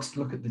then we started to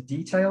look at the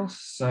details.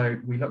 So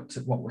we looked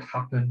at what would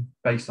happen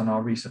based on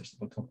our research that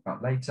we'll talk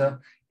about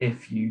later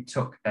if you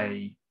took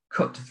a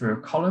cut through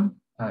a column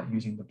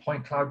using the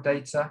point cloud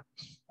data.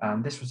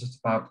 And this was just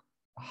about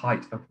a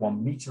height of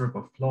 1 meter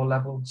above floor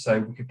level. So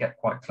we could get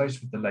quite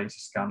close with the laser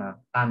scanner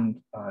and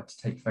to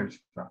take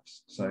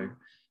photographs. So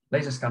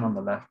laser scan on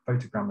the left,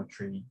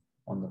 photogrammetry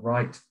on the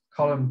right,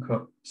 column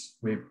cuts,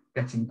 we're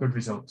getting good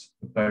results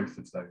for both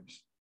of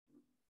those.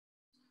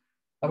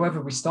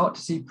 However, we start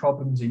to see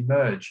problems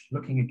emerge,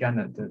 looking again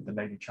at the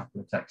Lady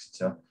Chapel at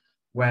Exeter,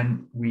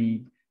 when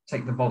we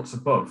take the vaults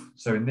above.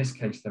 So in this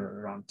case, they're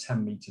around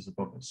 10 meters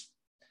above us.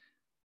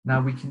 Now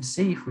we can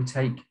see if we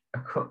take a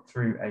cut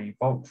through a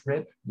vault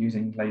rib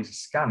using laser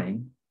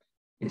scanning,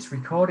 it's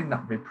recording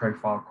that rib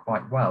profile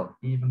quite well,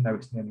 even though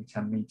it's nearly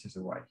 10 meters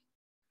away.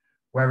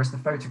 Whereas the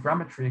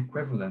photogrammetry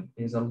equivalent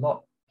is a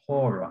lot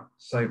poorer.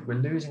 So we're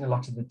losing a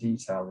lot of the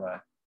detail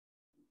there.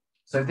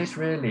 So this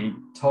really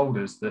told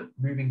us that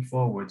moving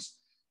forwards,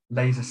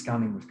 laser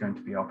scanning was going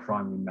to be our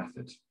primary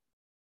method.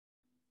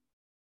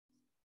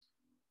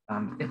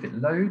 And if it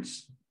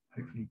loads,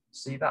 hopefully you can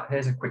see that.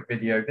 Here's a quick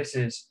video. This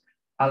is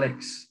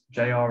Alex,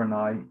 JR and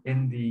I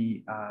in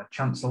the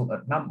chancel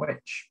at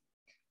Nantwich,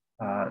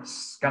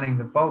 scanning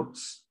the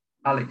vaults.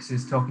 Alex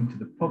is talking to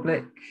the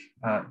public.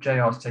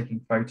 JR is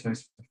taking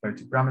photos for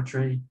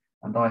photogrammetry,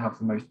 and I have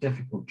the most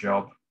difficult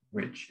job,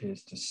 which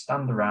is to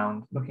stand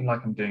around looking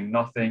like I'm doing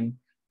nothing,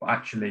 but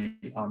actually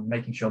I'm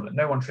making sure that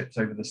no one trips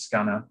over the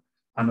scanner,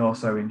 and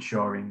also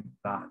ensuring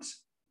that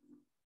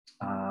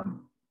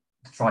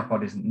the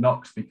tripod isn't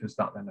knocked, because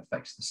that then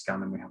affects the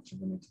scan and we have to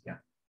run it again.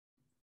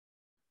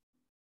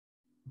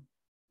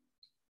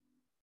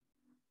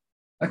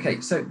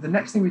 Okay, so the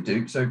next thing we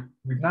do, so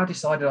we've now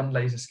decided on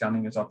laser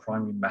scanning as our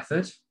primary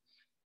method.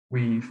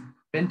 We've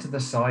been to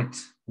the site,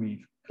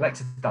 we've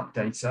collected that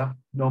data,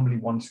 normally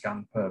 1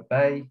 scan per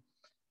bay.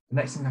 The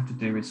next thing we have to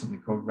do is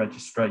something called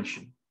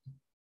registration.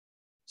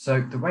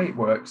 So the way it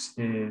works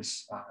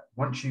is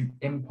once you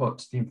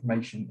input the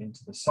information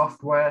into the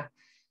software,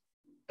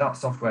 that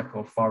software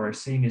called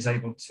Pharoscene is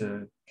able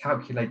to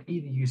calculate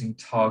either using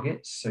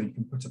targets, so you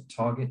can put up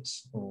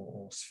targets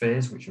or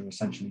spheres, which are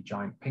essentially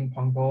giant ping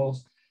pong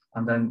balls,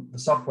 and then the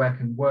software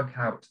can work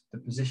out the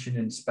position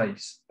in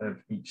space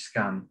of each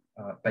scan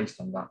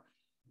based on that.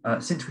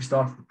 Since we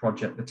started the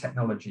project, the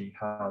technology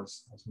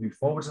has moved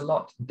forwards a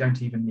lot. We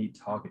don't even need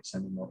targets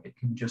anymore. It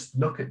can just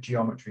look at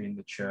geometry in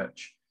the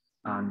church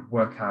and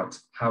work out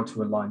how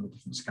to align the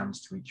different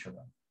scans to each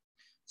other.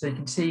 So you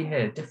can see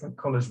here, different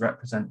colors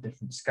represent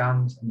different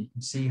scans, and you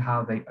can see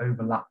how they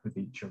overlap with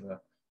each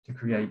other to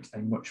create a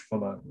much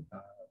fuller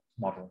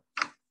model.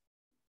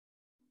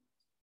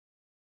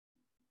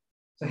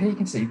 So here you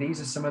can see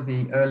these are some of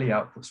the early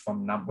outputs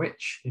from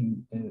Nantwich,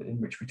 in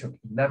which we took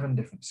 11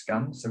 different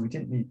scans. So we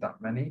didn't need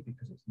that many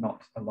because it's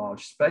not a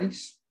large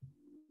space.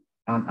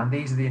 And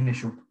these are the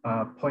initial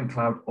point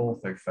cloud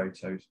ortho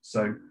photos.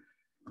 So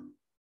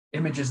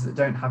images that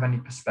don't have any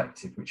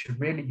perspective, which are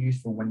really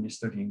useful when you're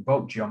studying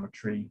vault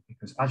geometry,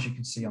 because as you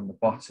can see on the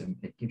bottom,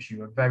 it gives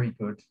you a very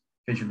good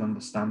visual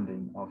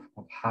understanding of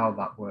how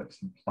that works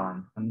in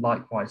plan. And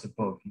likewise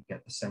above, you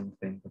get the same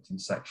thing, but in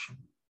section.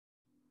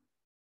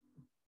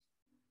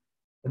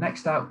 The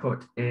next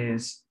output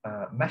is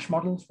mesh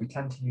models. We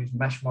tend to use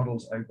mesh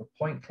models over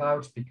point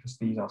clouds because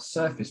these are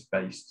surface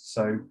based.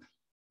 So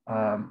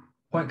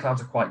point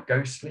clouds are quite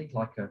ghostly,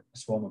 like a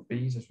swarm of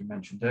bees, as we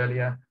mentioned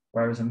earlier,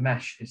 whereas a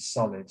mesh is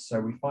solid. So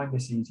we find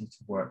this easy to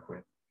work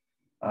with.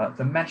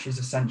 The mesh is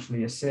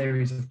essentially a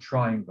series of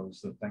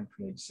triangles that then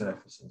create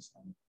surfaces.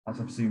 And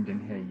as I've zoomed in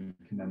here, you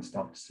can then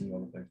start to see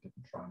all of those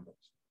different triangles.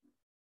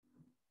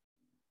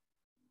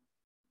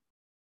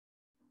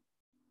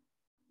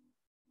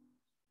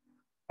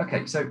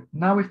 Okay, so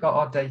now we've got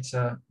our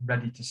data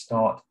ready to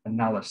start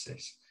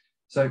analysis.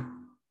 So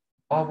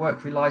our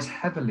work relies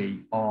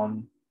heavily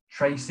on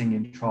tracing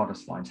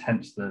intrados lines,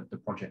 hence the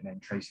project name,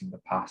 Tracing the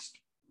Past.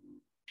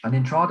 An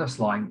intrados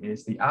line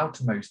is the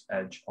outermost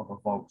edge of a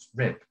vault's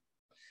rib.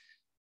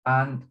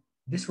 And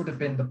this would have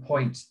been the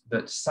point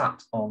that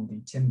sat on the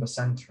timber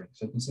centering.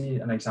 So you can see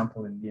an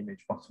example in the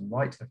image bottom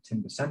right of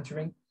timber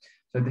centering.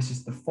 So this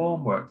is the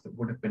formwork that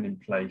would have been in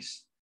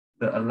place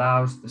that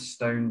allows the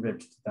stone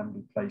ribs to then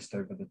be placed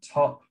over the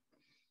top,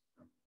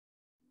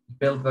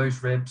 build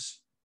those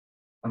ribs,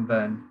 and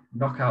then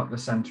knock out the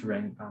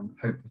centering and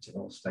hope that it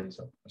all stays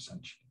up,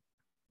 essentially.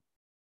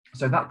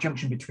 So that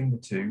junction between the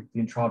two,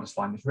 the intrados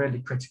line, is really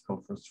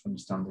critical for us to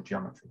understand the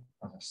geometry,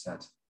 as I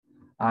said.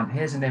 And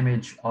here's an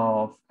image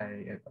of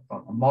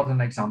a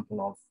modern example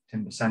of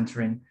timber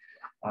centering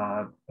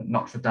at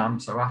Notre Dame.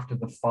 So after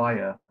the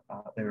fire,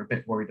 they were a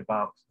bit worried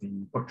about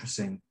the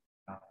buttressing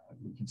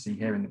you can see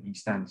here in the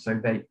East End. So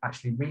they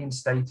actually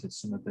reinstated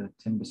some of the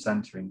timber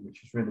centering,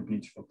 which is really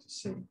beautiful to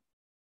see.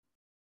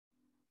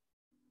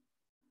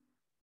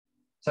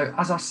 So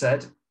as I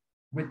said,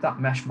 with that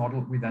mesh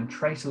model, we then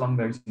trace along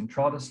those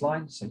intrados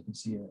lines. So you can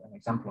see an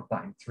example of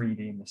that in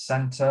 3D in the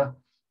center.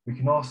 We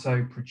can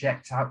also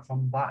project out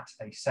from that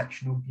a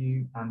sectional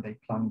view and a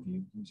plan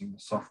view using the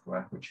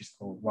software, which is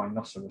called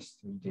Rhinoceros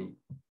 3D.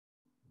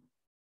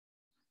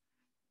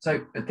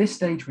 So at this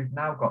stage, we've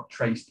now got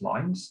traced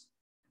lines,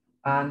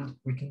 and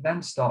we can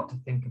then start to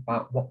think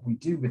about what we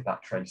do with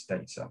that trace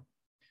data.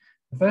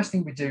 The first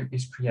thing we do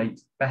is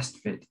create best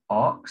fit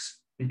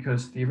arcs,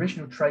 because the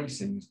original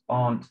tracings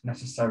aren't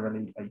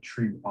necessarily a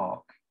true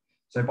arc.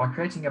 So by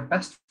creating a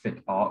best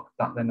fit arc,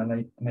 that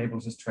then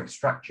enables us to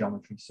extract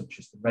geometry such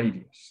as the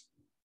radius.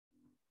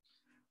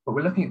 But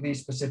we're looking at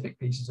these specific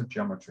pieces of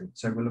geometry.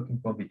 So we're looking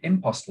for the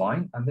impost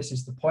line, and this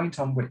is the point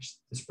on which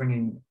the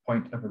springing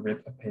point of a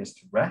rib appears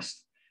to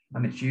rest,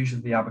 and it's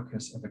usually the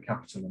abacus of a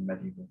capital in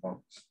medieval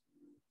vaults.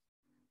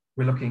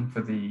 We're looking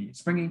for the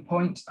springing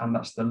point, and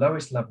that's the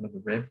lowest level of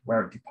the rib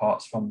where it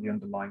departs from the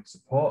underlying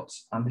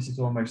supports, and this is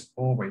almost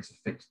always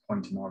a fixed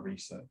point in our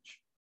research.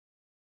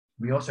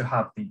 We also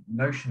have the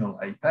notional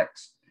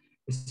apex.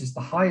 This is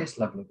the highest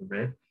level of the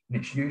rib,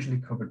 and it's usually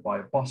covered by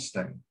a boss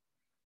stone.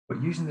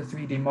 But using the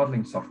 3D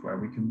modeling software,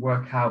 we can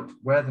work out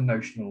where the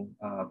notional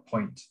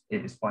point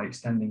is by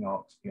extending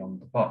arcs beyond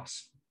the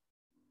boss.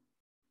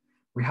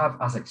 We have,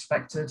 as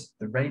expected,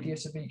 the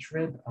radius of each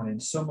rib, and in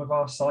some of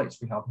our sites,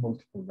 we have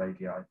multiple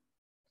radii.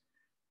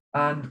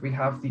 And we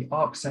have the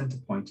arc center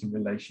point in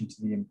relation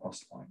to the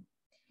impost line.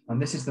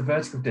 And this is the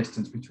vertical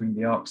distance between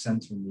the arc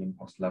center and the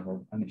impost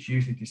level, and it's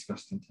usually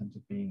discussed in terms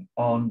of being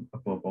on,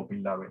 above, or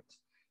below it.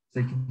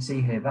 So you can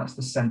see here, that's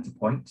the center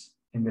point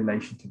in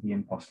relation to the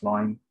impost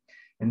line.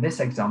 In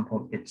this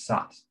example, it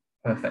sat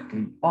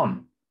perfectly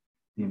on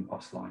the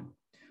impost line.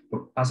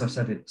 But as I've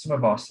said, at some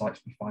of our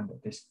sites, we find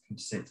that this can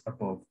sit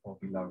above or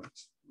below it.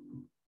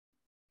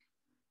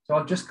 So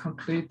I'll just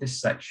conclude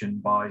this section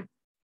by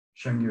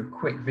showing you a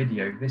quick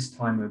video, this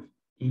time of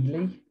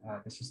Ely.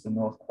 This is the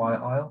North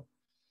Choir Aisle.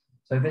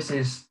 So this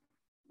is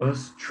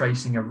us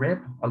tracing a rib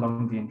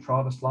along the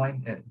intrados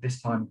line,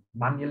 this time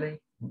manually.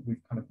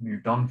 We've kind of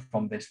moved on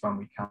from this when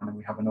we can, and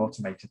we have an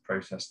automated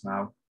process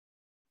now.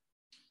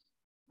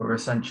 But we're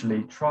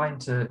essentially trying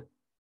to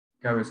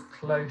go as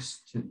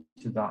close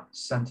to that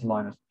center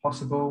line as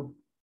possible,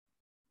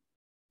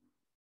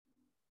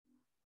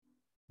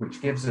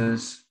 which gives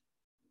us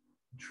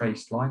a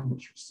traced line,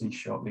 which you'll see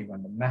shortly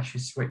when the mesh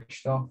is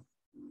switched off.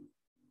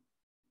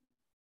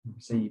 You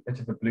can see a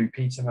bit of a Blue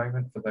Peter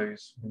moment for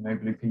those who know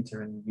Blue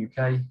Peter in the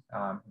UK.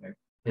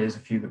 Here's a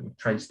few that we've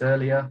traced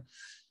earlier,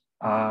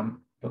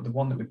 but the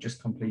one that we've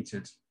just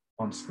completed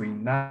on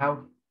screen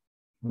now,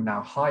 we're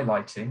now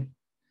highlighting.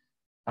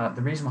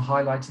 The reason we're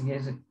highlighting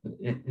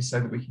it is so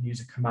that we can use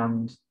a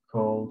command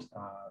called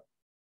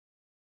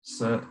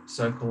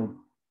circle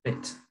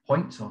bit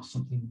point or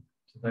something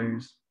to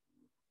those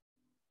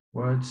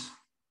words.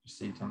 You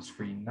see it on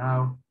screen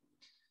now.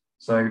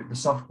 So the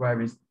software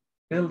is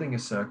building a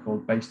circle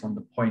based on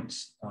the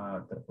points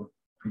that were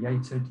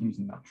created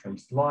using that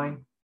traced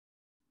line.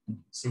 You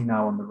can see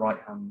now on the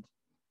right-hand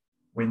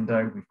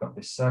window, we've got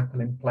this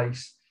circle in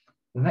place.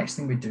 The next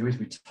thing we do is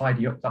we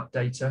tidy up that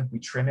data, we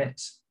trim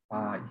it. You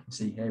can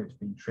see here it's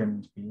been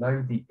trimmed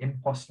below the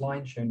impost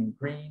line shown in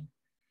green,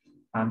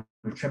 and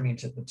we're trimming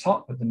it at the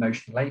top at the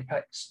notional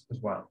apex as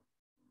well.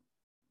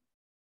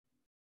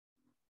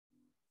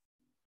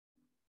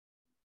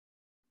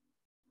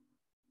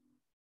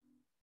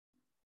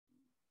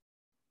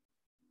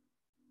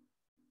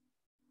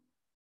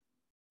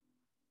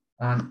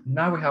 And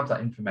now we have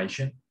that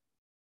information,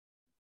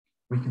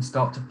 we can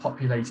start to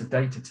populate a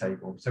data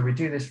table. So we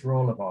do this for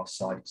all of our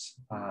sites.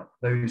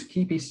 Those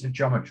key pieces of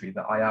geometry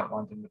that I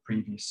outlined in the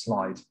previous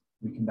slide,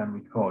 we can then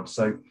record.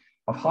 So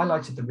I've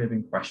highlighted the rib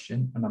in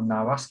question, and I'm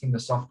now asking the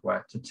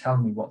software to tell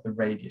me what the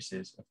radius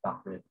is of that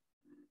rib.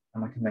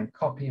 And I can then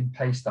copy and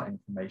paste that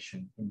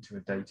information into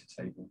a data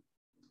table,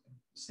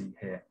 see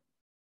here.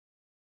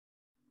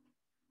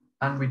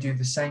 And we do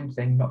the same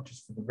thing, not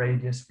just for the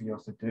radius, we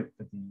also do it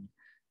for the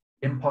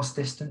impost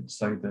distance,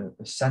 so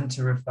the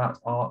center of that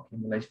arc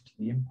in relation to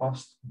the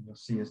impost. And you'll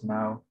see us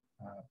now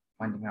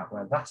finding out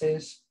where that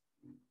is.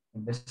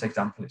 In this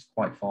example, it's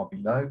quite far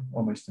below,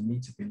 almost a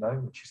meter below,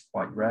 which is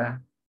quite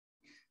rare.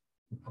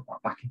 We put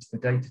that back into the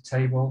data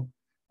table,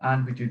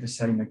 and we do the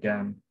same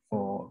again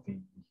for the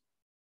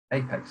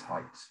apex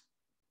height.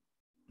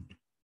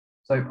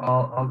 So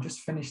I'll just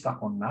finish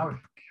that one now if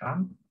I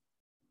can.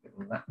 It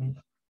will let me.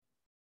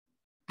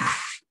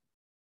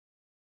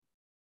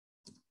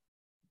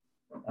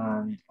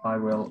 And I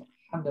will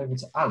hand over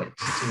to Alex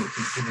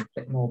to give a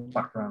bit more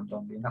background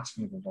on the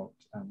anatomy of the vault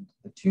and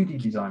the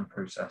 2D design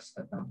process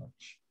at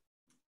Nantwich.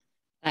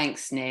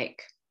 Thanks,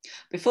 Nick.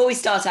 Before we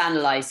start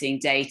analysing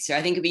data,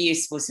 I think it'd be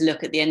useful to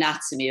look at the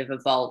anatomy of a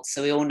vault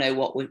so we all know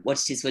what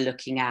it is we're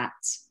looking at.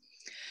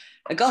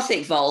 A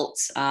Gothic vault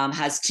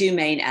has two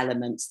main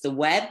elements, the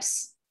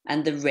webs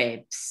and the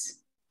ribs.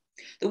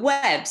 The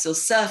webs, or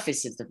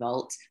surface of the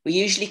vault, were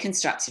usually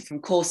constructed from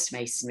coursed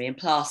masonry and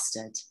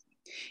plastered.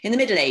 In the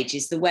Middle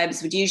Ages, the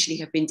webs would usually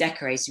have been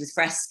decorated with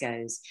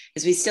frescoes,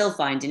 as we still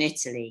find in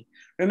Italy,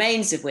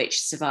 remains of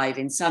which survive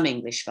in some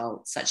English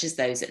vaults, such as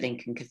those at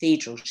Lincoln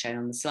Cathedral shown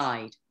on the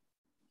slide.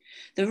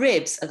 The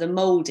ribs are the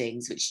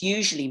mouldings which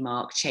usually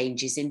mark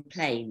changes in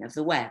plane of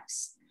the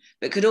webs,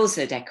 but could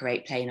also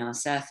decorate planar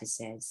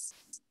surfaces.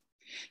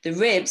 The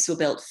ribs were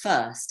built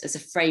first as a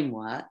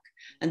framework,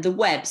 and the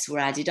webs were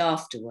added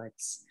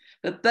afterwards,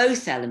 but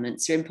both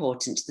elements are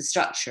important to the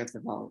structure of the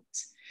vault.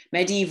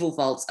 Medieval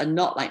vaults are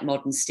not like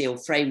modern steel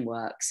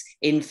frameworks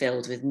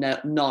infilled with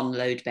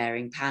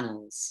non-load-bearing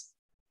panels.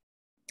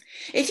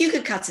 If you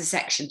could cut a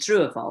section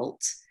through a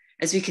vault,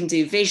 as we can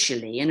do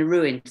visually in a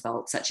ruined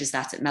vault such as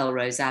that at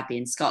Melrose Abbey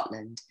in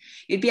Scotland,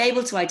 you'd be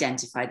able to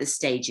identify the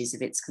stages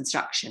of its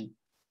construction.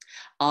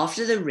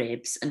 After the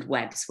ribs and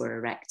webs were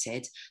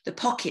erected, the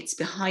pockets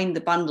behind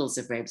the bundles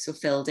of ribs were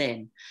filled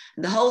in,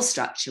 and the whole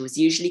structure was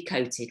usually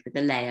coated with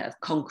a layer of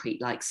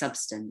concrete-like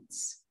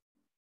substance.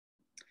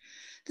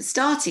 The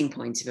starting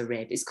point of a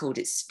rib is called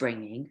its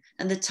springing,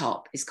 and the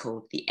top is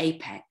called the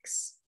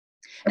apex.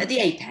 At the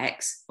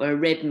apex, where a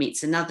rib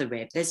meets another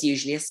rib, there's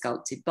usually a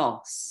sculpted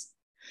boss.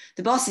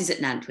 The bosses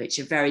at Nantwich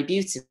are very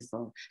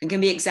beautiful and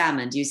can be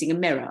examined using a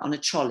mirror on a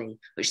trolley,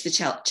 which the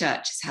church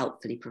has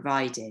helpfully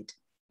provided.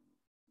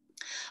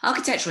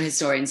 Architectural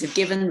historians have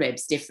given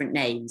ribs different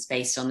names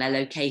based on their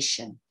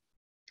location.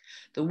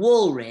 The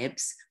wall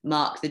ribs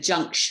mark the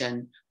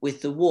junction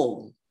with the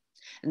wall,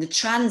 and the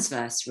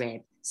transverse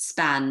rib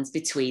spans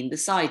between the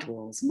side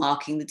walls,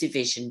 marking the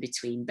division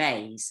between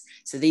bays.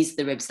 So these are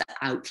the ribs that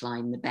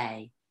outline the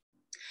bay.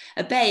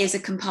 A bay is a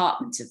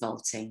compartment of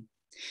vaulting,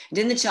 and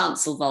in the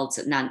chancel vault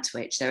at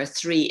Nantwich, there are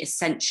three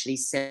essentially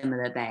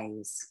similar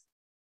bays.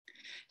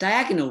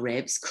 Diagonal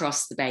ribs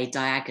cross the bay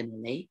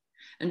diagonally,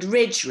 and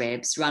ridge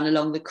ribs run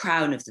along the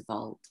crown of the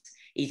vault,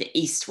 either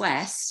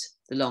east-west,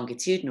 the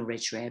longitudinal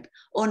ridge rib,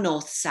 or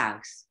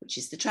north-south, which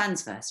is the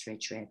transverse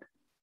ridge rib.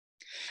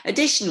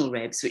 Additional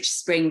ribs, which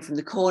spring from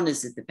the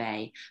corners of the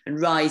bay and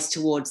rise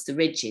towards the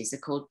ridges, are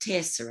called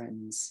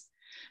tiercerons,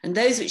 and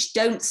those which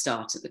don't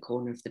start at the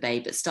corner of the bay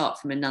but start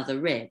from another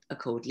rib are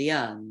called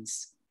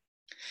liurns.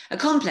 A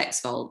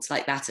complex vault,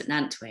 like that at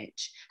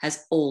Nantwich,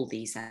 has all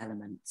these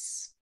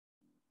elements.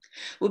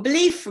 We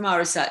believe from our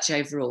research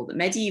overall that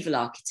medieval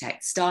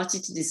architects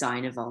started to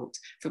design a vault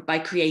by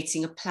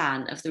creating a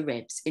plan of the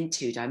ribs in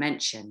 2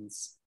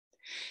 dimensions.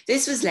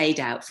 This was laid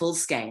out full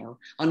scale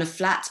on a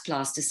flat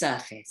plaster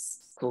surface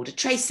called a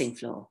tracing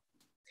floor.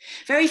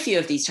 Very few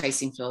of these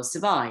tracing floors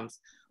survive,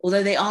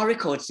 although they are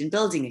recorded in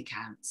building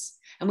accounts,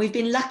 and we've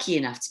been lucky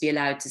enough to be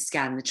allowed to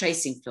scan the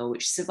tracing floor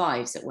which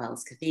survives at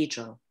Wells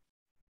Cathedral.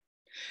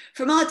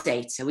 From our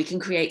data, we can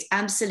create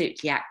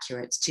absolutely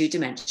accurate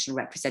 2-dimensional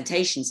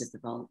representations of the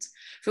vault,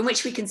 from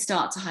which we can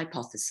start to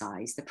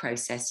hypothesize the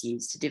process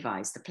used to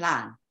devise the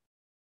plan.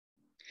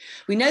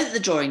 We know that the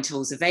drawing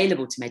tools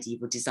available to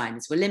medieval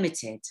designers were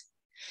limited.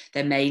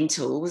 Their main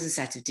tool was a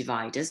set of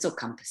dividers or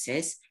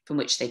compasses from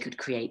which they could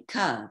create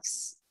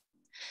curves.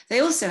 They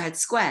also had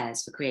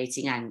squares for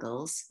creating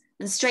angles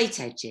and straight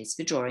edges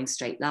for drawing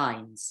straight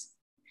lines.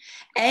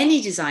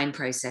 Any design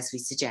process we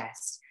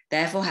suggest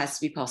therefore has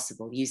to be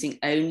possible using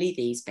only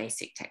these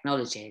basic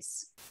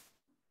technologies.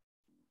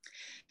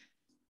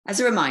 As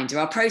a reminder,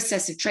 our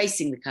process of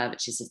tracing the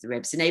curvatures of the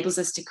ribs enables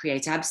us to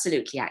create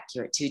absolutely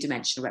accurate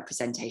 2-dimensional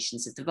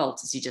representations of the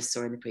vault, as you just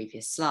saw in the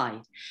previous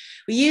slide.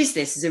 We use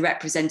this as a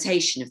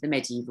representation of the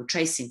medieval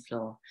tracing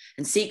floor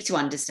and seek to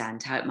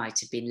understand how it might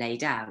have been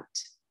laid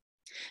out.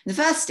 The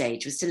first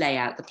stage was to lay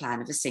out the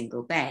plan of a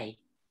single bay.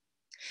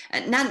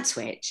 At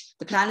Nantwich,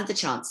 the plan of the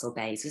chancel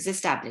bays was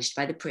established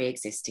by the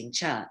pre-existing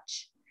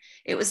church.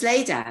 It was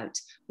laid out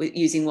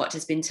using what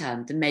has been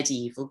termed the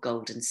medieval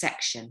golden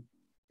section.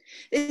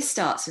 This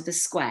starts with a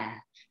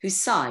square, whose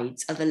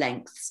sides are the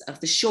lengths of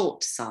the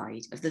short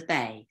side of the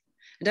bay,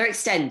 and are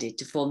extended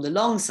to form the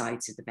long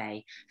sides of the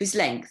bay, whose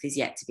length is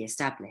yet to be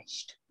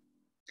established.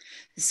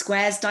 The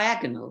square's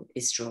diagonal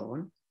is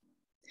drawn,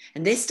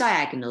 and this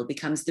diagonal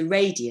becomes the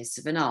radius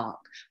of an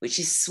arc, which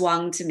is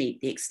swung to meet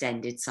the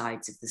extended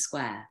sides of the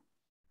square.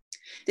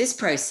 This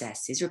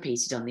process is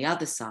repeated on the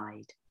other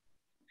side.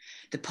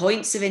 The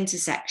points of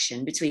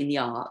intersection between the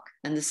arc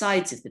and the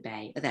sides of the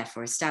bay are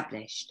therefore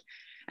established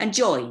and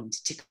joined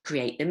to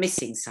create the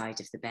missing side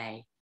of the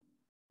bay.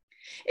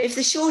 If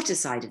the shorter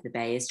side of the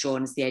bay is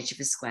drawn as the edge of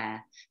a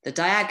square, the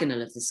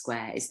diagonal of the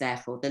square is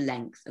therefore the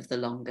length of the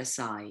longer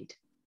side.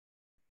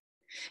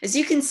 As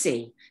you can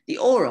see, the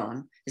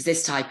oron, as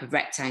this type of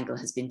rectangle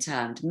has been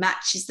termed,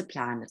 matches the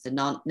plan of the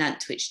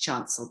Nantwich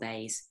chancel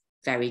bays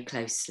very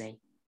closely.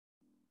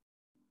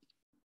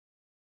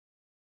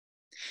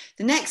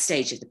 The next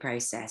stage of the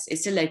process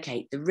is to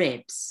locate the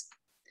ribs.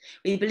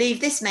 We believe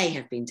this may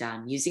have been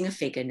done using a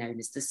figure known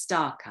as the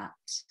star cut.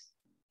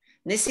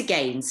 And this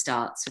again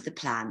starts with the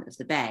plan of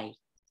the bay.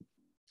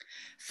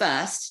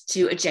 First,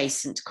 2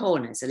 adjacent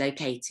corners are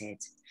located,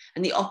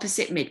 and the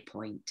opposite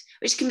midpoint,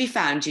 which can be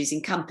found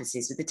using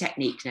compasses with a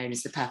technique known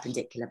as the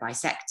perpendicular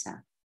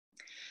bisector.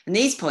 And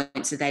these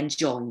points are then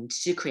joined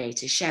to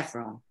create a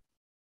chevron.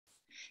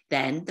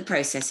 Then the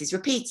process is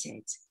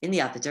repeated in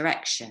the other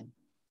direction.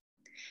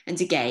 And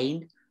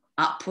again,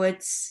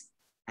 upwards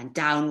and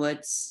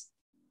downwards,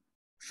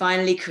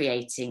 finally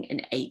creating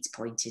an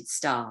 8-pointed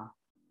star.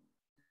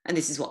 And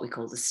this is what we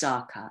call the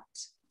star cut.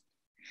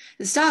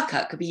 The star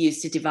cut could be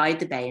used to divide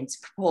the bay into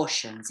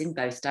proportions in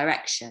both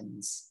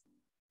directions,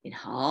 in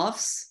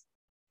halves,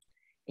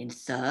 in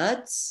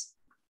thirds,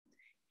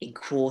 in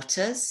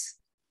quarters,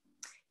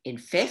 in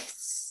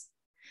fifths,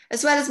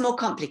 as well as more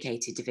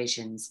complicated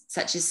divisions,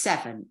 such as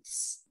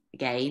sevenths,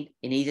 again,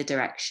 in either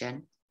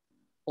direction,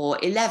 or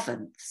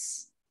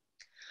elevenths.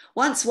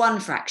 Once one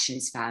fraction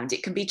is found,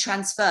 it can be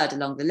transferred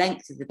along the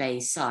length of the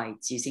bay's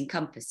sides using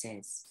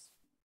compasses.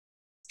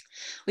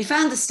 We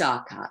found the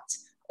star cut,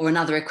 or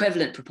another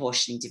equivalent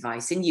proportioning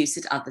device, in use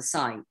at other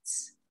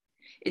sites.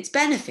 Its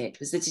benefit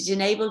was that it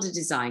enabled a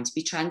design to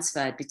be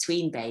transferred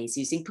between bays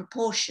using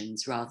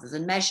proportions rather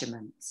than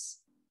measurements.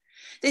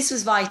 This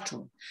was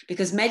vital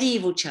because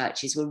medieval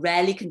churches were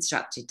rarely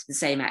constructed to the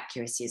same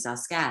accuracy as our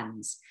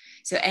scans,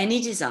 so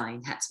any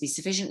design had to be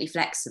sufficiently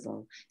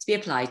flexible to be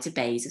applied to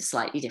bays of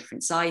slightly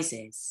different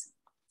sizes.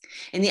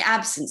 In the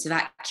absence of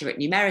accurate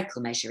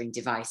numerical measuring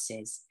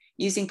devices,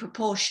 using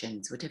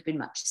proportions would have been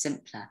much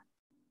simpler.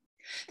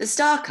 The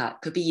star cut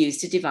could be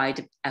used to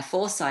divide a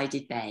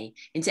 4-sided bay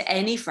into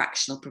any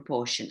fractional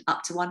proportion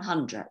up to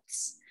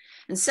 100ths.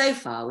 And so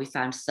far we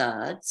found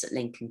thirds at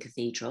Lincoln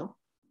Cathedral,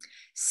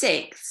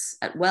 6ths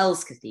at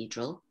Wells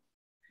Cathedral,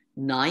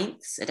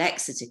 9ths at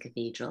Exeter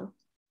Cathedral,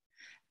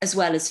 as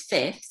well as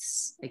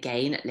 5ths,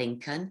 again at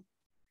Lincoln,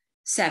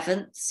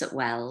 7ths at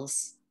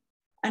Wells,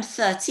 and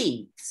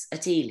 13ths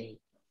at Ely.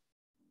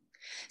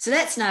 So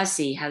let's now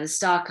see how the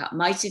star cut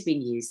might have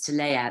been used to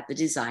lay out the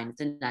design of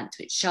the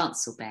Nantwich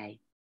chancel bay.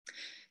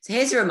 So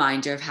here's a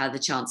reminder of how the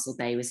chancel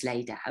bay was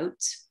laid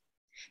out.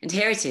 And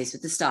here it is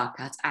with the star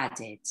cut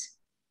added.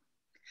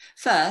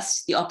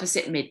 First, the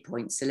opposite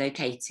midpoints are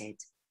located,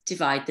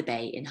 divide the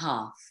bay in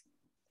half.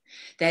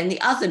 Then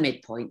the other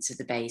midpoints of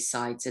the bay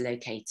sides are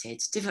located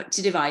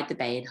to divide the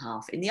bay in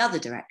half in the other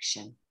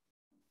direction.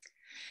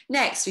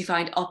 Next, we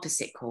find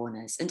opposite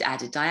corners and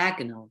add a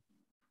diagonal.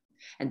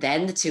 And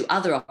then the 2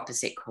 other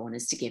opposite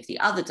corners to give the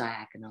other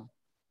diagonal.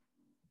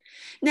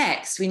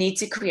 Next, we need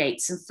to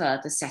create some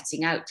further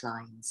setting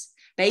outlines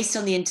based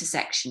on the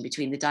intersection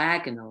between the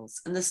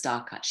diagonals and the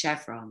star-cut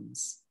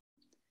chevrons.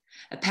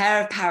 A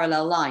pair of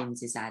parallel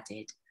lines is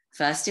added,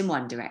 first in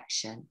one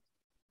direction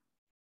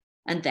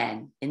and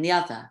then in the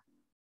other.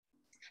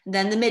 And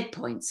then the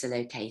midpoints are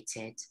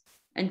located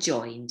and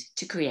joined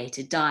to create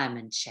a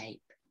diamond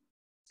shape.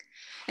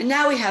 And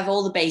now we have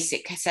all the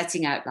basic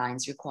setting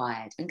outlines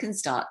required and can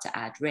start to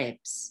add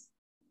ribs.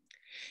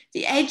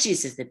 The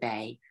edges of the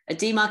bay are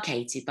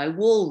demarcated by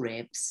wall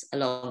ribs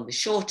along the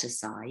shorter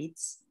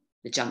sides,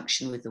 the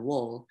junction with the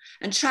wall,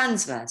 and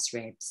transverse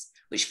ribs,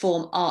 which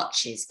form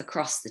arches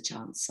across the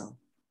chancel.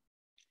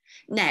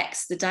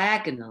 Next, the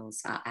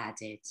diagonals are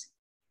added,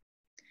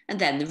 and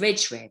then the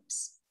ridge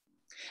ribs.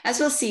 As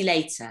we'll see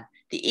later,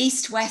 the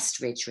east-west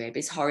ridge rib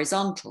is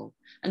horizontal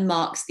and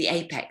marks the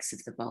apex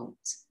of the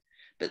vault,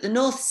 but the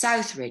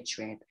north-south ridge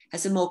rib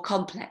has a more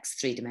complex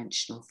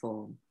 3-dimensional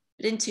form,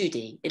 but in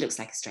 2D, it looks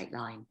like a straight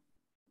line.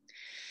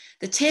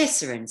 The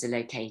tiercerons are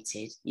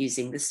located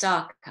using the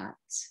star cut,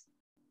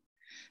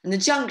 and the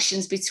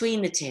junctions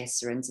between the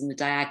tiercerons and the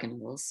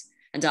diagonals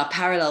and our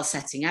parallel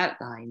setting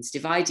outlines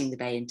dividing the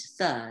bay into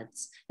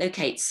thirds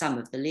locate some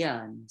of the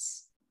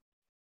liarns.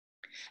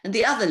 And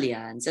the other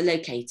liarns are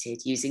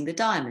located using the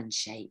diamond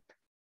shape.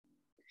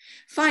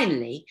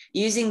 Finally,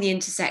 using the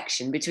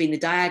intersection between the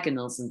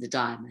diagonals and the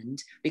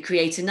diamond, we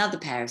create another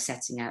pair of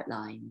setting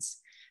outlines,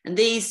 and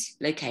these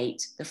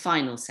locate the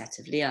final set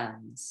of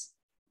liarns.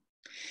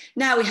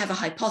 Now we have a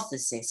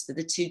hypothesis for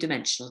the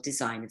 2-dimensional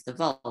design of the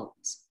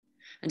vault,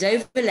 and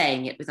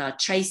overlaying it with our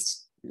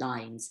traced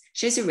lines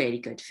shows a really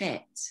good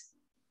fit.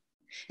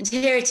 And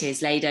here it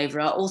is laid over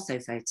our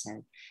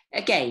orthophoto,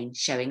 again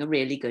showing a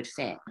really good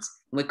fit,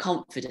 and we're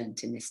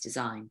confident in this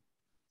design.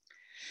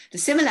 The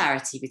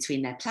similarity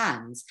between their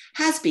plans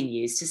has been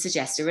used to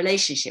suggest a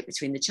relationship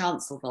between the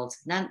chancel vault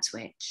of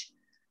Nantwich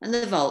and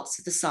the vaults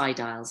of the side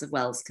aisles of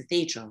Wells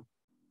Cathedral.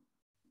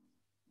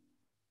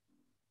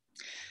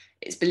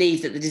 It's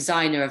believed that the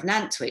designer of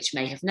Nantwich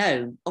may have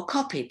known or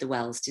copied the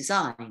Wells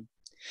design,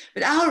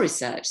 but our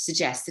research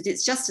suggests that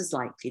it's just as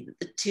likely that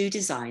the 2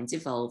 designs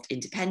evolved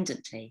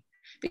independently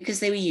because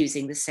they were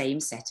using the same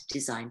set of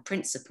design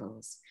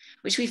principles,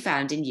 which we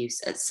found in use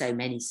at so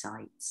many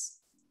sites.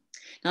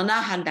 I'll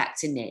now hand back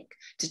to Nick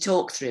to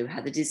talk through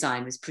how the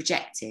design was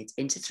projected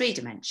into 3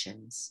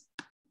 dimensions.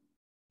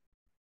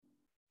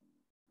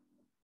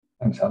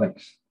 Thanks,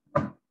 Alex.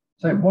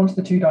 So once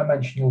the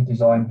 2-dimensional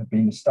design had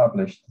been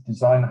established, the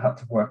designer had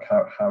to work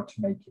out how to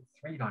make it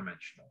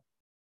 3-dimensional.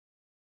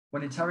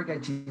 When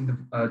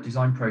interrogating the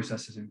design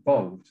processes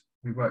involved,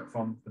 we work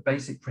from the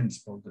basic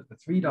principle that the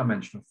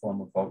three-dimensional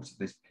form of vaults at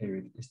this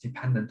period is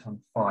dependent on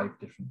 5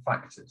 different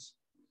factors.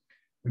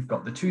 We've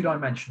got the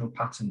two-dimensional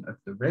pattern of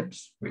the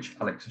ribs, which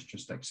Alex has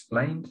just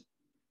explained.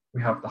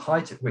 We have the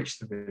height at which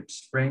the ribs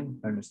spring,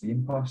 known as the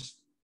impost,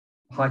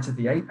 the height of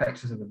the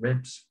apexes of the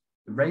ribs,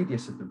 the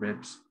radius of the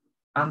ribs,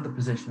 and the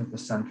position of the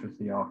center of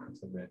the arc of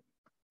the rib.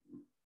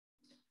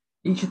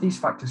 Each of these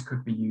factors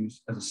could be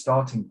used as a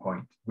starting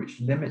point, which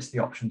limits the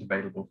options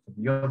available for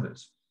the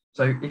others.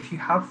 So if you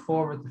have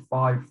 4 of the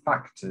 5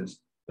 factors,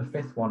 the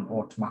 5th one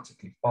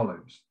automatically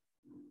follows.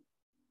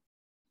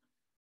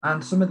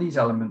 And some of these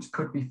elements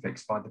could be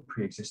fixed by the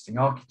pre-existing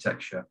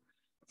architecture.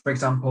 For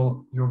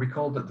example, you'll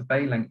recall that the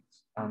bay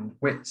lengths and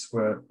widths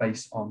were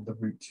based on the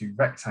root 2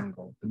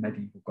 rectangle, the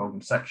medieval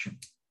golden section.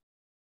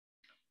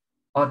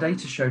 Our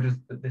data showed us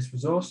that this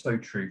was also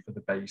true for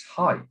the bay's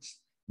height,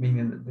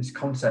 meaning that this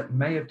concept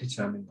may have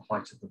determined the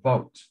height of the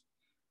vault.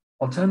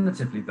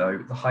 Alternatively,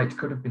 though, the height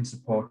could have been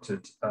supplied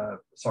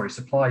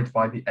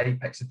by the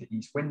apex of the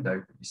east window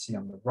that you see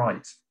on the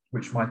right,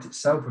 which might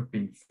itself have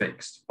been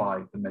fixed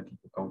by the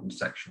medieval golden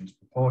section's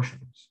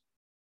proportions.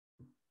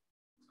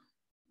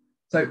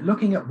 So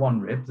looking at one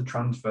rib, the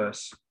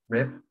transverse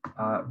rib,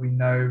 we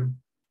know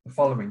the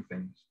following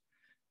things.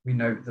 We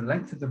know the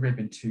length of the rib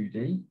in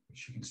 2D,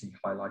 which you can see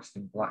highlighted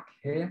in black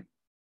here.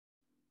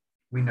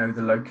 We know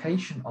the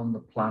location on the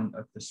plan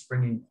of the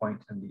springing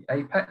point and the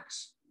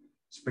apex.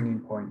 Springing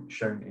point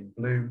shown in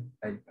blue,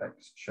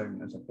 apex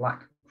shown as a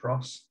black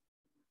cross.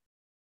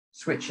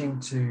 Switching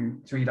to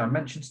 3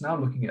 dimensions now,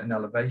 looking at an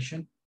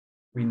elevation.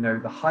 We know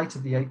the height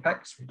of the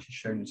apex, which is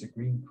shown as a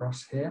green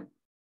cross here.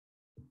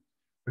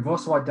 We've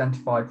also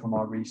identified from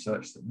our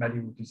research that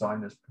medieval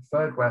designers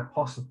preferred, where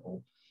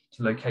possible,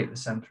 to locate the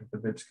center of the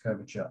rib's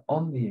curvature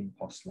on the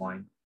impost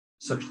line,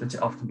 such that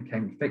it often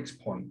became a fixed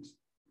point.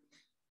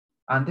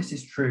 And this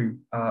is true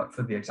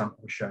for the example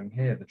we're showing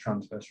here, the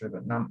transverse rib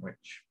at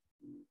Nantwich.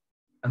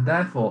 And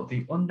therefore,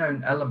 the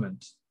unknown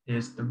element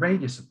is the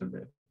radius of the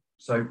rib.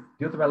 So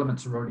the other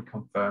elements are already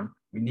confirmed.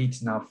 We need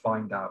to now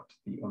find out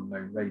the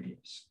unknown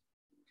radius.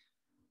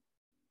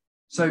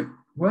 So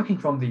working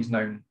from these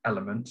known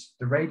elements,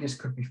 the radius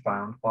could be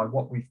found by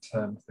what we've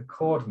termed the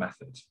chord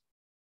method.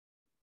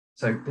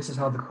 So this is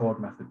how the chord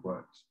method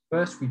works.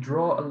 First, we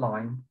draw a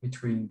line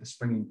between the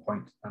springing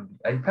point and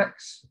the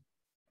apex.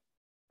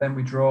 Then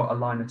we draw a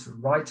line at a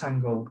right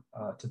angle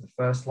to the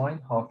first line,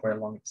 halfway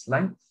along its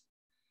length.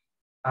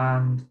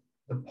 And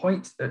the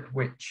point at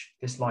which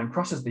this line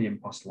crosses the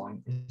impost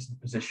line is the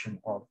position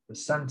of the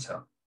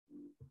center.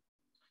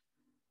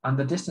 And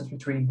the distance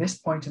between this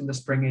point in the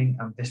springing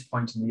and this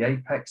point in the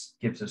apex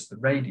gives us the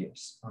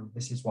radius. And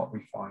this is what we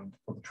find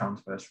for the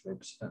transverse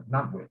ribs at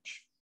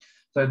Nantwich.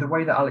 So the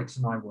way that Alex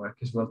and I work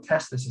is we'll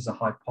test this as a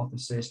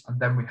hypothesis, and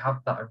then we have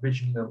that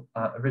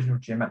original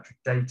geometric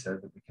data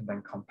that we can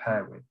then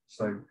compare with.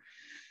 So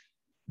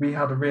we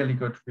had a really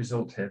good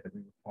result here that we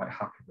were quite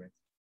happy with.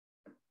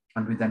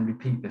 And we then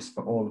repeat this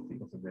for all of the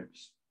other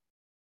ribs.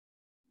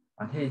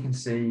 And here you can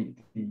see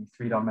the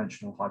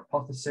 3-dimensional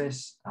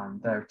hypothesis,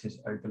 and there it is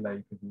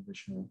overlaid with the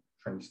original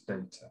trace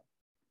data.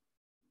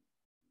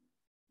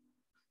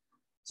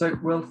 So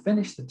we'll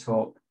finish the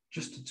talk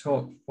just to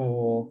talk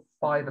for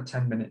 5 or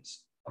 10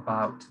 minutes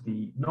about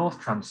the north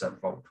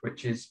transept vault,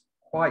 which is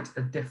quite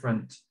a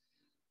different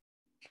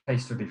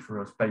case study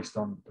for us based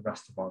on the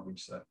rest of our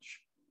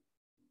research.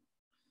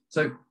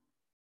 So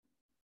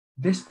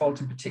this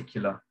vault in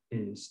particular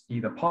is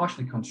either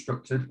partially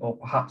constructed or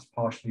perhaps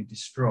partially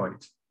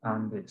destroyed,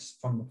 and it's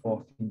from the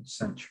 14th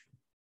century.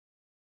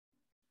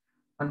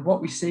 And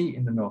what we see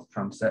in the north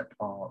transept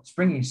are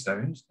springing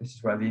stones. This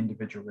is where the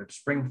individual ribs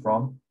spring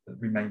from that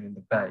remain in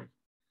the bay.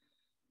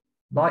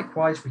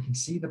 Likewise, we can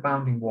see the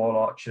bounding wall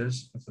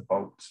arches of the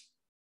vault.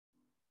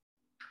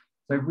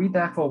 So we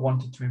therefore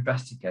wanted to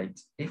investigate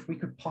if we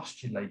could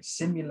postulate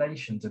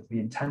simulations of the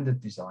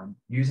intended design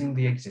using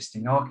the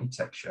existing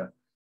architecture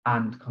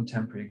and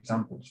contemporary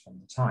examples from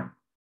the time.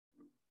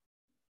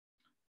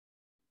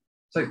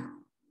 So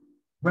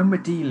when we're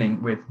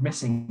dealing with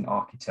missing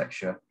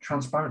architecture,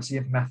 transparency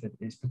of method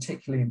is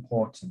particularly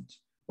important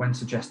when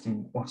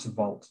suggesting what a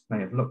vault may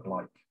have looked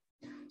like.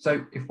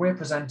 So if we're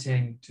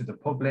presenting to the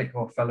public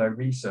or fellow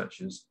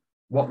researchers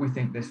what we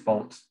think this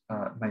vault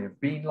may have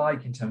been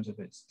like in terms of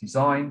its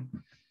design,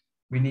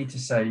 we need to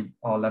say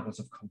our levels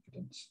of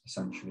confidence,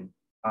 essentially.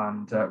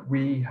 And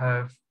we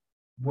have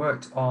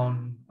worked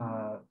on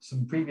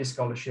some previous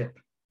scholarship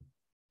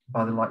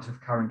by the likes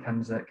of Karen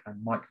Kenzek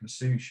and Mike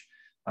Masouche,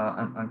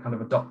 and kind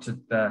of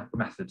adopted their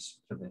methods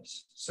for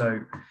this.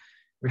 So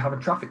we have a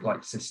traffic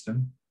light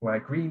system where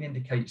green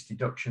indicates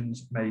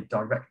deductions made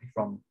directly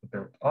from the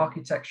built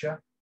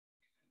architecture.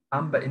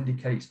 Amber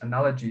indicates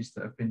analogies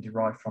that have been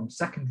derived from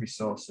secondary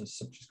sources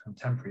such as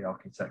contemporary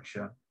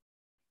architecture.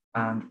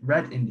 And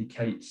red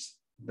indicates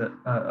that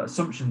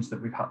assumptions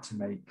that we've had to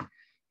make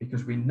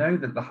because we know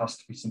that there has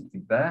to be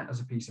something there as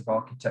a piece of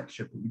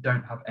architecture, but we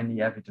don't have any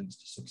evidence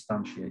to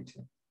substantiate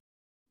it.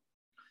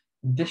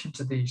 In addition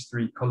to these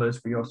three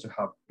colours, we also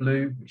have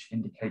blue, which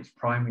indicates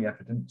primary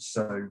evidence,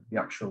 so the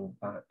actual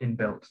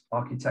inbuilt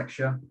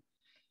architecture.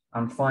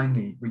 And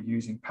finally, we're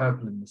using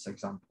purple in this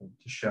example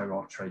to show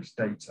our trace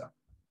data.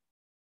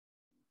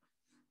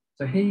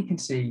 So here you can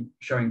see,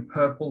 showing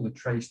purple, the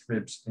traced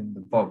ribs in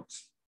the vault.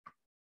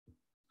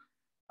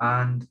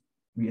 And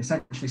we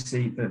essentially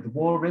see the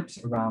wall ribs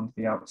around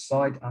the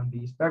outside and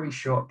these very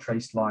short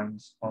traced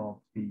lines of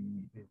the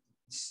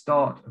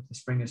start of the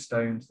Springer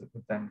stones that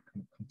would then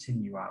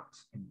continue out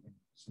in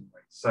some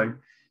ways. So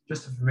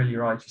just to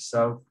familiarise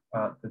yourself,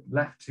 the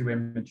left two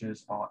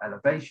images are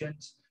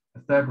elevations,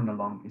 the third one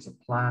along is a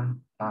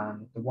plan,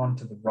 and the one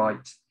to the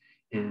right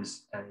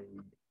is an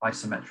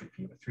isometric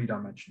view, a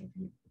three-dimensional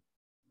view.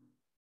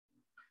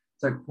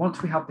 So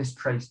once we have this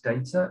trace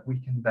data, we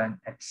can then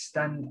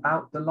extend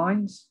out the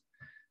lines.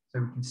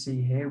 So we can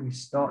see here, we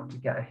start to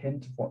get a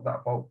hint of what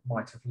that vault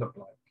might have looked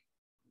like.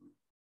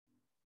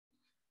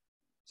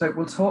 So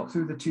we'll talk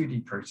through the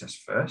 2D process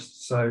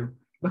first. So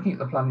looking at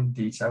the plan in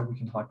detail, we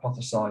can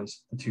hypothesize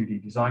the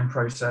 2D design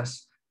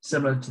process,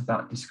 similar to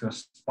that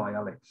discussed by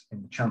Alex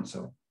in the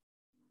chancel.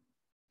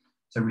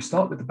 So we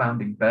start with the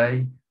bounding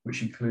bay,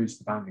 which includes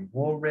the bounding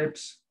wall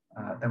ribs,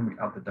 then we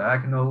add the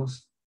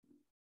diagonals,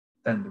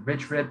 then the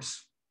ridge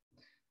ribs,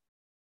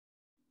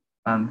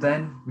 and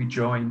then we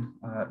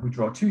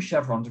draw two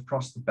chevrons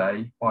across the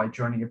bay by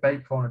joining a bay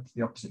corner to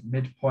the opposite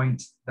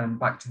midpoint, then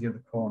back to the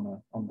other corner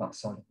on that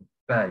side of the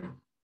bay.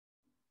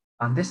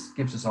 And this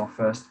gives us our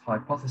first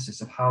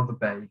hypothesis of how the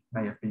bay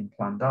may have been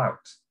planned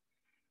out.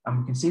 And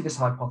we can see this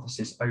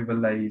hypothesis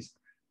overlays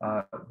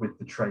with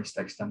the traced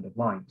extended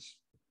lines.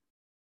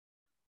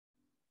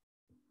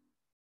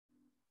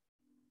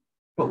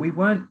 But we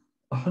weren't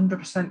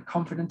 100%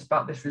 confident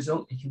about this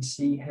result. You can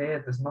see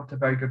here, there's not a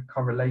very good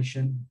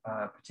correlation,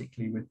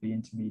 particularly with the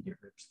intermediate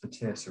ribs, the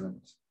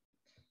tiercerons.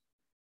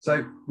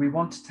 So we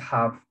wanted to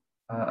have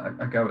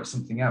a go at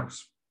something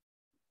else.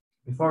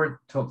 Before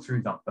I talk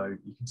through that though,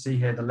 you can see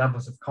here the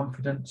levels of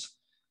confidence.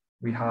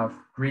 We have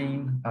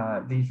green,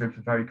 these ribs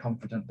are very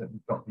confident that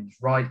we've got these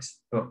right,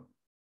 but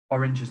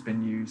orange has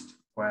been used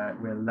where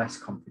we're less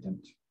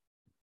confident.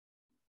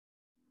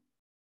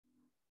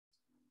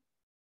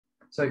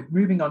 So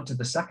moving on to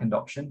the second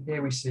option,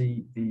 here we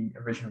see the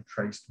original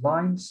traced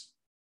lines.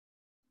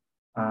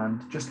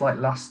 And just like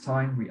last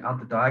time, we add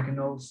the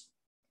diagonals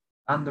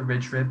and the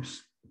ridge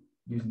ribs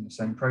using the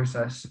same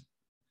process.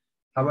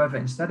 However,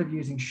 instead of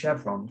using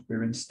chevrons,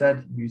 we're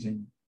instead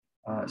using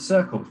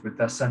circles with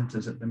their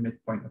centers at the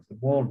midpoint of the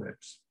wall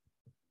ribs.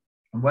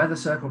 And where the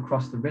circle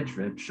crossed the ridge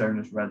rib, shown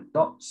as red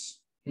dots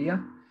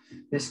here,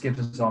 this gives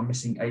us our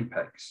missing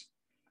apex.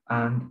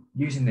 And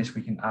using this,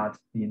 we can add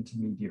the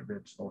intermediate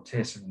ribs or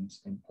tiercerons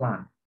in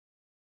plan.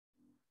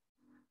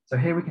 So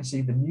here we can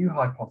see the new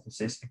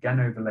hypothesis, again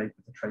overlaid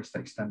with the traced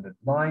extended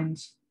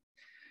lines.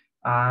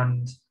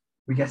 And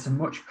we get a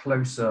much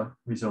closer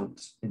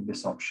result in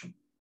this option.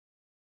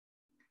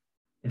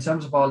 In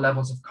terms of our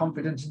levels of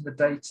confidence in the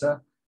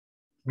data,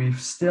 we've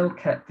still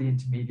kept the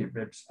intermediate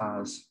ribs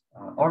as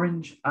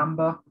orange,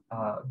 amber,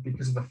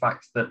 because of the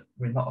fact that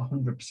we're not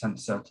 100%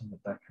 certain that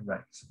they're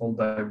correct,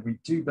 although we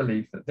do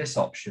believe that this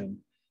option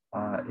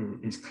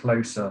is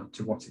closer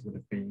to what it would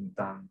have been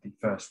than the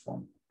first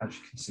one, as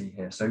you can see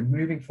here. So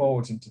moving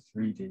forwards into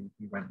 3D,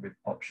 we went with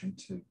option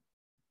 2.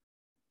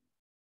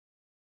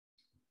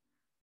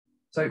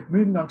 So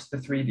moving on to the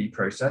 3D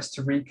process,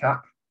 to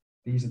recap,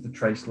 these are the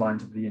traced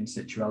lines of the in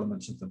situ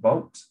elements of the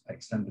vault,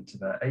 extended to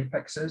their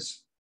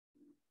apexes.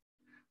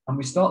 And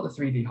we start the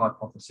 3D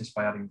hypothesis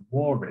by adding the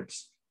wall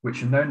ribs,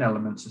 which are known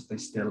elements as they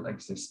still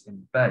exist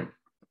in the bay.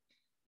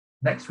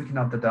 Next, we can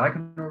add the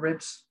diagonal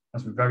ribs,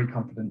 as we're very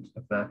confident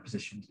of their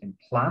positions in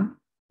plan,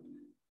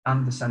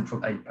 and the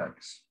central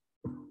apex.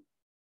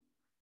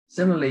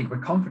 Similarly, we're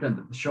confident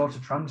that the shorter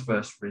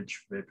transverse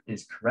ridge rib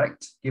is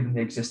correct, given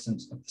the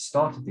existence of the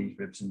start of these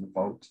ribs in the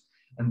vault,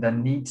 and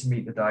then need to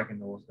meet the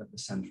diagonals at the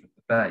center of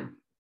the bay.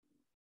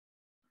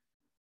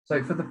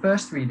 So for the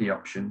first 3D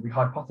option, we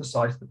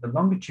hypothesized that the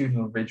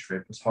longitudinal ridge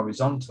rib was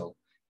horizontal,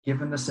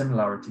 given the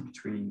similarity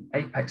between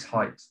apex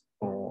height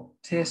for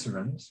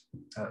tiercerons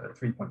at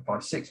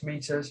 3.56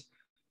 meters,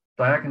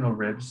 diagonal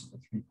ribs at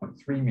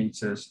 3.3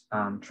 meters,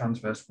 and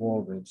transverse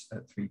wall ribs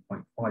at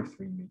 3.53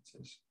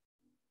 meters.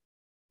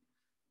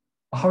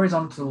 A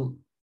horizontal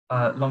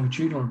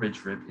longitudinal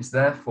ridge rib is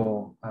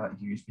therefore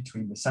used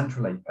between the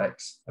central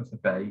apex of the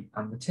bay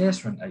and the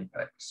tierceron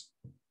apex.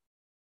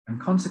 And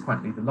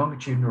consequently, the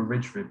longitudinal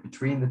ridge rib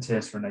between the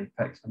tierceron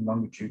apex and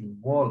longitudinal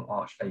wall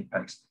arch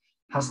apex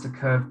has to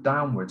curve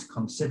downwards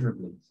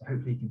considerably. So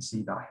hopefully you can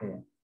see that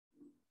here.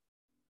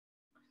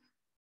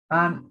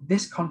 And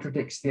this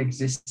contradicts the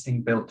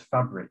existing built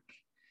fabric.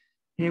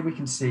 Here we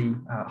can see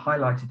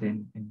highlighted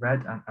in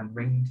red and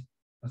ringed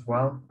as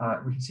well,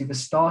 we can see the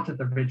start of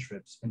the ridge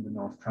ribs in the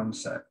north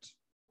transept.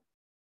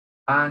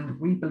 And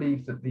we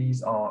believe that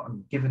these are,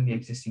 given the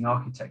existing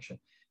architecture,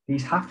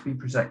 these have to be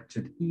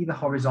projected either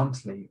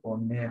horizontally or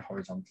near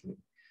horizontally.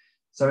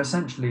 So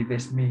essentially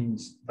this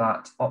means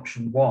that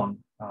option 1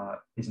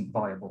 isn't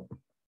viable.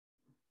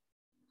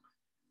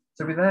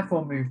 So we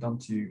therefore moved on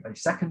to a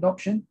second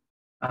option,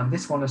 and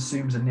this one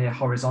assumes a near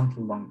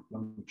horizontal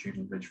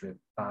longitudinal ridge rib,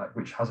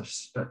 which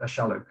has a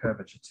shallow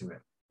curvature to it.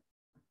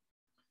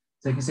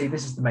 So you can see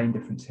this is the main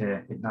difference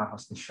here. It now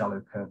has this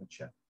shallow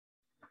curvature.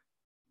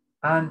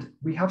 And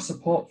we have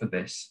support for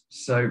this.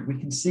 So we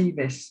can see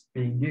this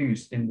being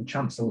used in the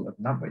chancel of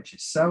Nantwich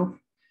itself.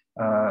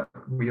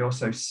 We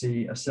also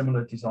see a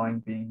similar design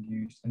being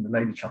used in the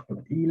Lady Chapel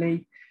at Ely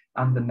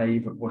and the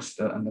nave at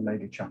Worcester and the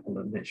Lady Chapel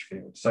at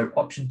Lichfield. So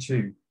option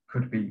 2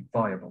 could be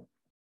viable.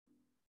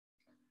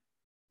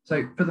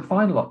 So for the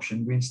final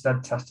option, we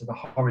instead tested a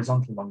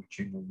horizontal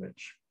longitudinal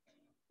ridge,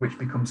 which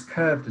becomes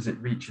curved as it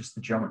reaches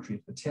the geometry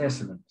of the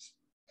tiercelins,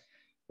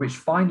 which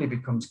finally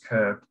becomes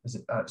curved as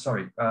it,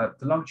 the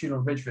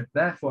longitudinal ridge rib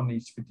therefore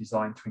needs to be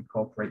designed to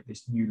incorporate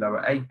this new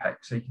lower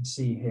apex. So you can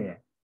see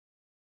here,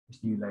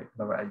 this new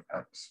lower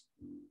apex.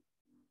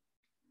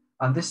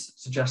 And this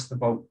suggests the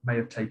vault may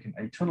have taken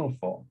a tunnel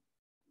form.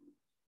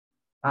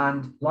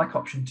 And like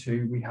option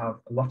 2, we have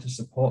a lot of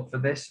support for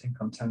this in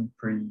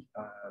contemporary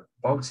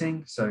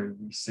vaulting. So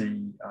we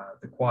see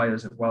the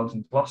choirs at Wells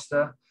and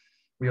Gloucester.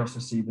 We also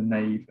see the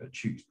nave at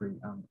Tewkesbury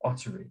and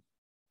Ottery.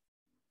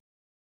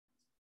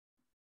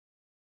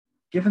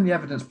 Given the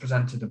evidence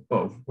presented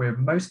above, we're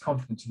most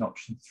confident in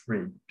option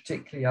 3,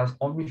 particularly as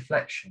on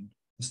reflection,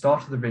 the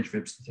start of the ridge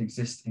ribs that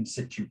exist in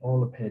situ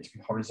all appear to be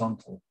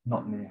horizontal,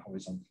 not near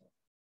horizontal.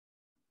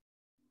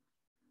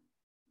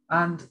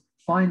 And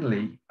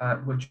finally,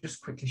 we'll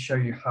just quickly show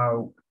you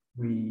how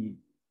we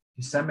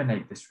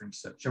disseminate this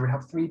research. So we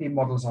have 3D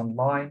models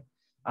online,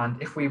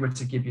 and if we were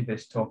to give you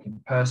this talk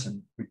in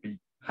person, we'd be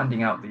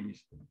handing out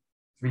these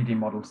 3D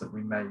models that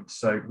we made.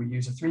 So we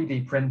use a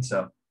 3D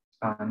printer,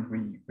 and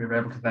we were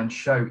able to then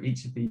show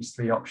each of these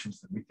 3 options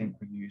that we think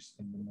we use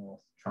in the north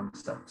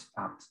transept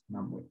at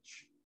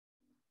Nantwich.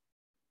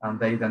 And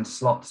they then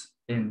slot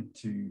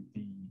into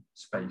the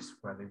space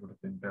where they would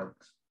have been built.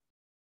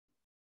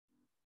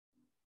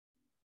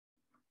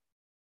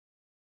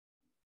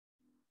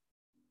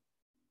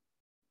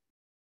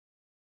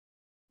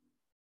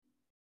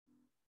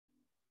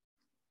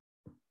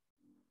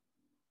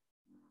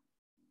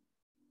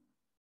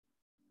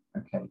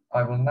 Okay,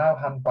 I will now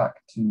hand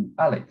back to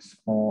Alex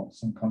for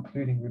some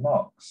concluding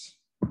remarks.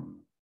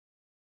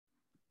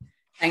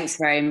 Thanks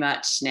very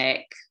much,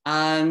 Nick.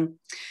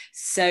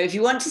 So if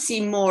you want to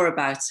see more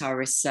about our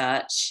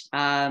research,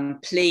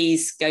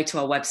 please go to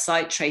our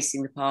website,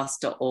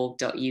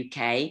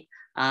 tracingthepast.org.uk.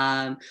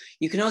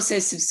 You can also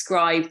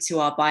subscribe to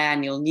our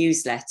biannual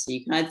newsletter.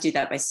 You can either do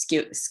that by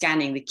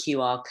scanning the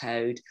QR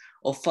code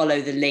or follow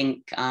the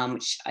link,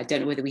 which I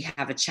don't know whether we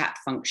have a chat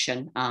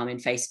function in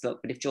Facebook,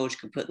 but if George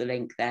could put the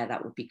link there,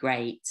 that would be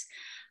great.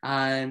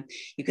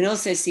 You can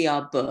also see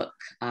our book,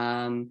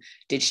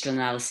 Digital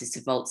Analysis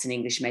of Vaults in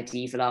English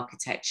Medieval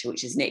Architecture,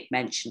 which, as Nick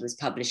mentioned, was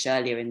published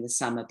earlier in the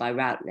summer by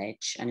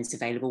Routledge and is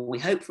available, we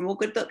hope, from all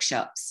good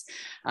bookshops.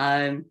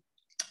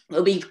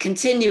 We'll be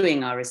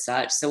continuing our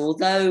research. So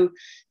although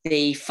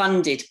the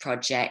funded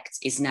project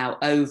is now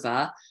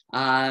over,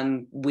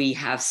 we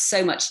have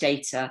so much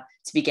data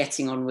to be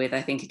getting on with.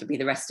 I think it'll be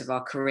the rest of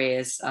our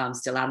careers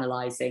still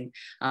analysing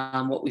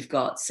what we've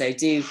got. So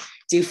do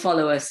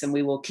follow us, and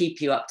we will keep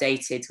you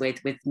updated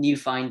with new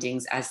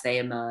findings as they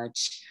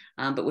emerge.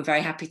 But we're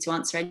very happy to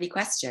answer any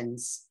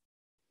questions.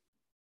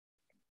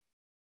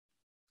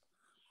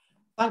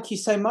 Thank you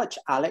so much,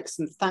 Alex,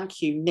 and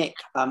thank you, Nick,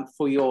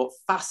 for your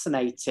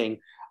fascinating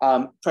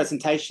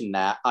presentation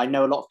there. I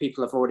know a lot of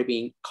people have already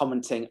been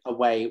commenting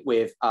away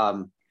with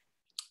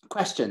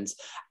questions,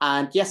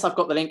 and yes, I've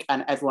got the link,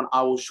 and everyone,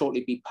 I will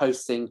shortly be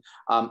posting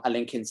a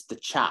link into the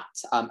chat,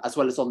 as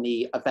well as on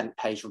the event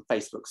page on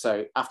Facebook.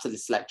 So after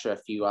this lecture,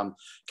 if you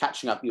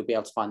catching up, you'll be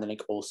able to find the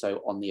link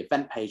also on the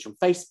event page on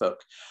Facebook.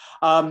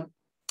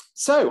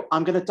 So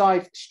I'm going to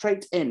dive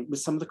straight in with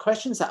some of the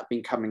questions that have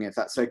been coming, if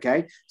that's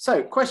okay.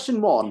 So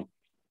question 1,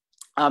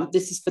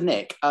 this is for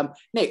Nick.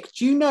 Nick,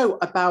 do you know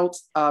about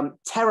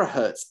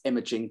terahertz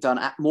imaging done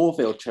at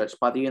Moreville Church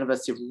by the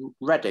University of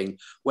Reading,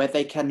 where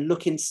they can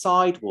look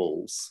inside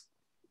walls?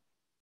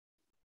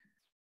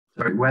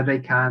 Sorry, where they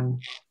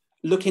can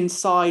look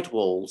inside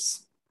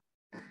walls?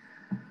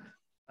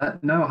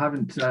 No, I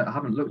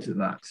haven't looked at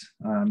that.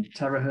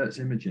 Terahertz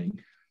imaging.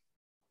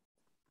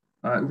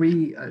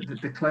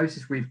 The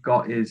closest we've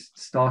got is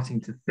starting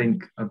to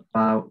think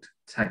about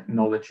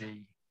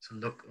technology to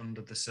look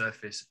under the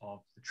surface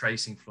of the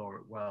tracing floor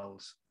at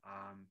Wells.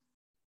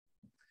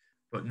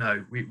 But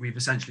no, we've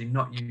essentially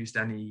not used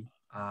any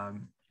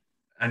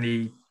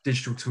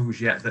digital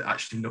tools yet that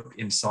actually look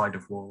inside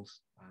of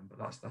walls. But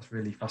that's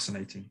really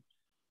fascinating.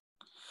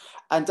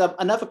 And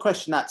another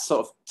question that's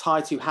sort of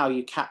tied to how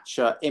you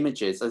capture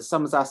images, as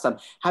someone's asked,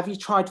 have you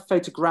tried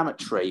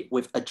photogrammetry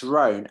with a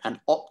drone and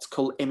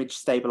optical image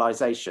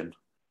stabilization?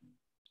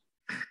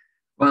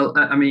 Well,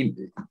 I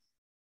mean,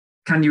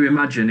 can you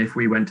imagine if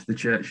we went to the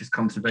church's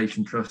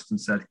conservation trust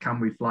and said, can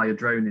we fly a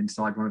drone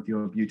inside one of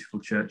your beautiful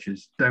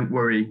churches? Don't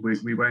worry,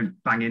 we won't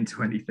bang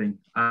into anything.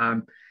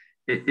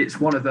 It's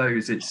one of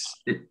those,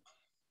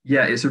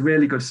 Yeah, it's a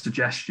really good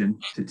suggestion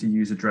to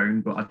use a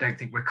drone, but I don't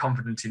think we're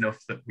confident enough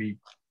that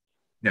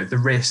the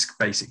risk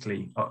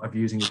basically of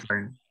using a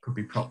drone could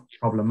be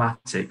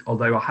problematic.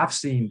 Although I have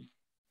seen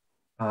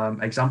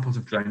examples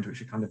of drones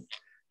which are kind of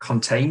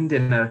contained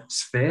in a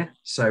sphere.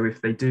 So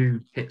if they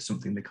do hit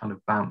something, they kind of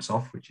bounce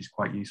off, which is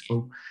quite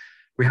useful.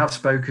 We have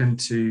spoken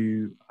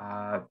to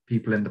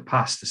people in the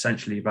past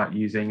essentially about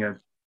using a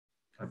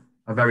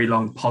very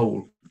long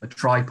pole, a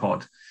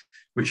tripod,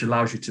 which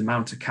allows you to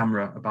mount a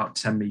camera about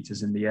 10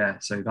 meters in the air.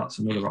 So that's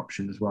another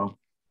option as well.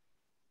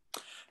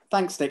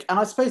 Thanks, Nick. And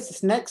I suppose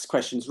this next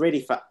question is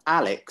really for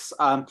Alex.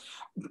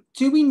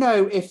 Do we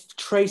know if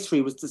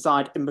tracery was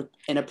designed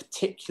in a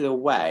particular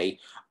way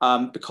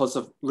because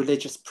of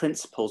religious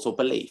principles or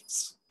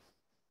beliefs?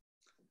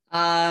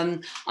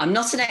 I'm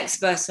not an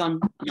expert on,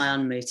 am I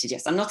unmuted?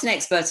 Yes, I'm not an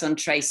expert on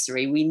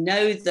tracery. We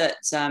know that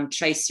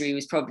tracery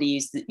was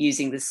probably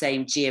using the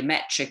same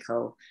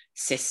geometrical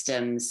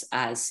systems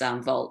as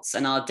vaults,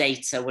 and our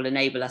data will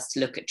enable us to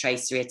look at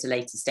tracery at a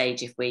later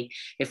stage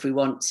if we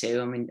want to.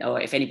 I mean, or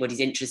if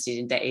anybody's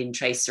interested in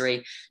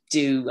tracery,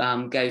 do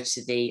go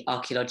to the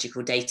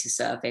Archaeological Data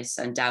Service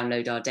and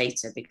download our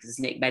data, because as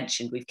Nick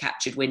mentioned, we've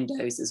captured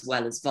windows as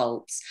well as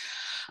vaults.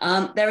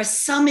 There are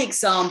some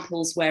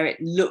examples where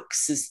it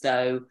looks as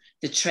though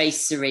the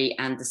tracery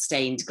and the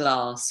stained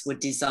glass were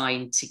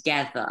designed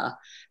together,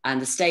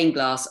 and the stained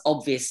glass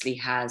obviously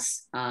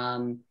has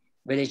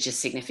religious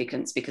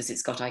significance because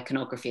it's got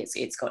iconography,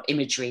 it's got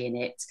imagery in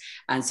it,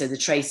 and so the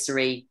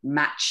tracery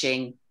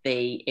matching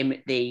the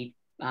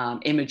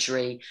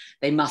imagery,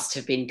 they must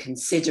have been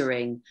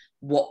considering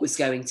what was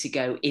going to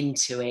go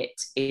into it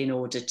in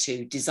order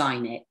to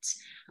design it.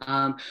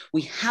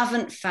 We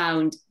haven't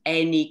found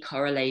any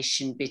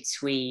correlation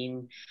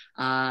between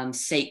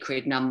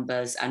sacred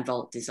numbers and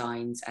vault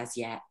designs as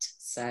yet.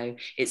 So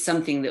it's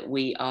something that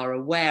we are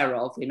aware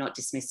of. We're not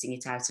dismissing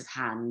it out of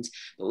hand,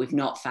 but we've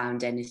not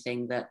found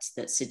anything that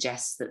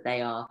suggests that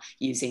they are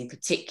using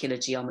particular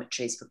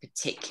geometries for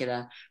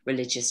particular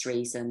religious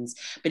reasons.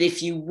 But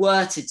if you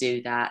were to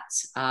do that,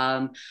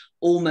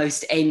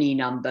 almost any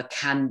number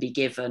can be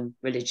given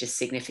religious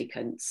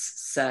significance.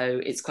 So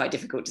it's quite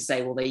difficult to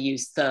say, well, they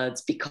use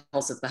thirds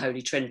because of the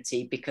Holy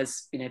Trinity,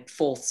 because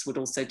fourths would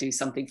also do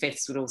something,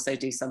 fifths would also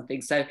do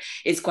something. So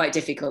it's quite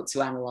difficult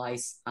to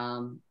analyse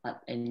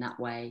in that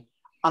way.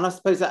 And I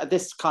suppose that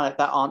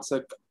that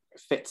answer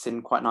fits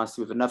in quite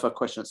nicely with another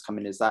question that's come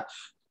in, is that,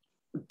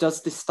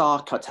 does the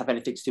star cut have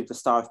anything to do with the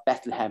Star of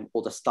Bethlehem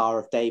or the Star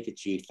of David,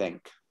 do you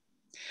think?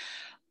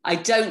 I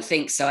don't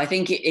think so. I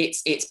think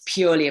it's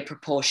purely a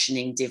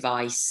proportioning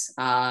device.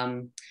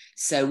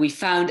 So we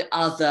found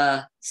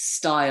other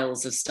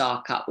styles of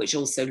star cut which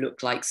also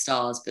look like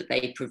stars, but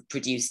they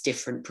produce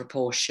different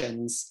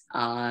proportions.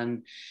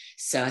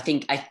 So I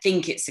think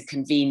it's a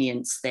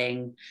convenience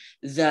thing,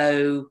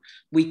 though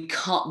we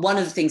can't. One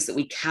of the things that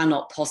we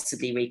cannot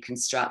possibly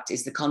reconstruct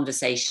is the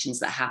conversations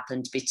that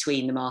happened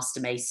between the master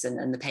mason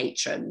and the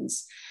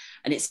patrons.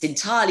 And it's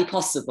entirely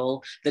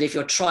possible that if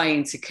you're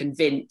trying to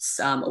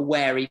convince a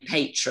wary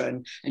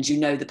patron, and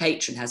the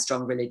patron has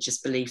strong religious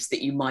beliefs,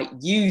 that you might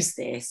use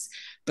this.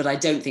 But I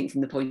don't think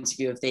from the point of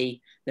view of the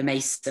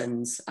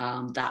masons,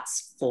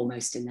 that's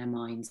foremost in their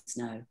minds,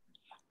 no.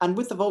 And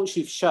with the vaults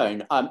you've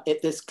shown,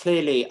 there's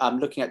clearly,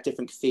 looking at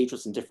different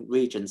cathedrals in different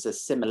regions,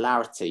 there's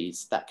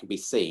similarities that can be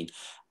seen.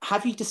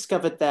 Have you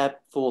discovered,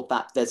 therefore,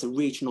 that there's a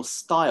regional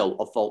style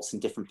of vaults in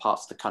different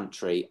parts of the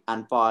country?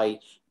 And by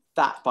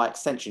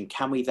extension,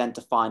 can we then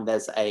define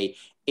there's a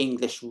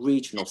English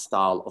regional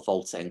style of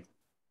vaulting?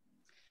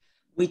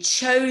 We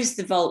chose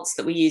the vaults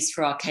that we used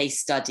for our case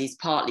studies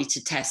partly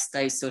to test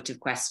those sort of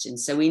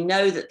questions. So we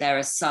know that there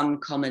are some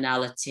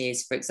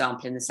commonalities, for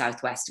example, in the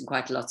Southwest, and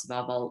quite a lot of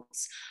our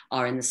vaults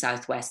are in the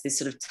Southwest, this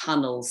sort of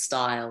tunnel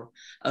style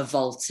of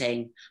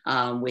vaulting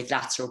with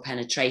lateral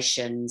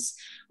penetrations.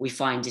 We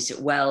find it at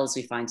Wells,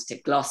 we find it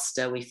at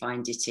Gloucester, we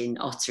find it in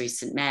Ottery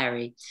St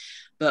Mary.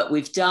 But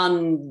we've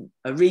done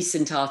a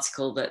recent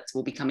article that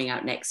will be coming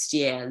out next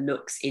year,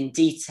 looks in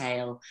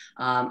detail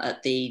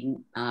at the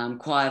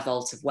choir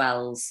vault of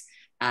Wells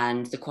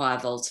and the choir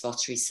vault of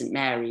Ottery St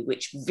Mary,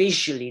 which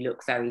visually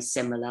look very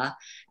similar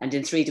and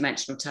in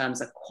three-dimensional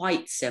terms are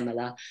quite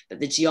similar,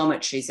 but the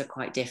geometries are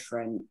quite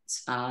different.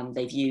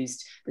 They've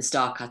used the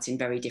star cut in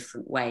very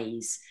different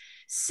ways.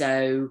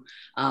 So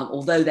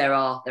although there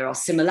are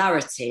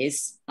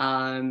similarities,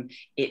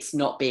 it's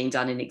not being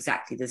done in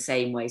exactly the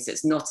same way. So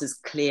it's not as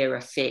clear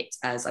a fit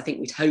as I think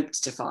we'd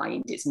hoped to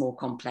find. It's more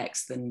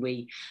complex than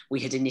we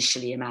had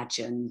initially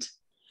imagined.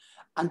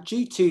 And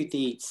due to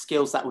the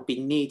skills that would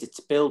be needed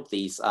to build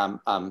these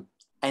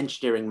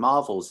engineering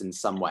marvels in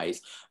some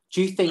ways,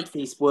 do you think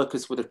these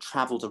workers would have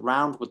travelled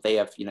around? Would they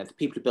have, the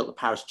people who built the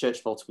parish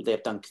church vault, would they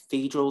have done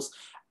cathedrals?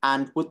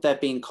 And would there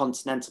be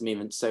continental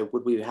movements? So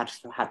would we have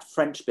had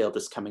French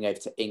builders coming over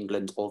to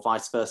England or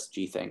vice versa, do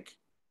you think?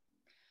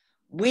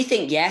 We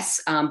think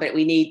yes, but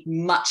we need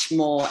much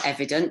more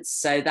evidence.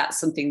 So that's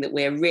something that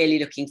we're really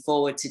looking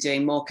forward to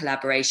doing more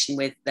collaboration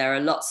with. There are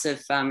lots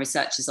of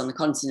researchers on the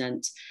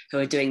continent who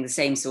are doing the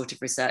same sort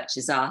of research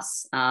as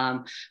us.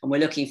 And we're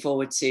looking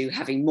forward to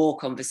having more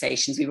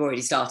conversations. We've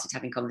already started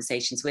having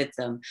conversations with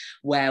them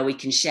where we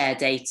can share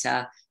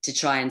data to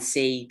try and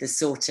see the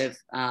sort of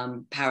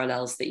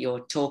parallels that you're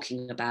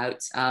talking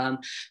about.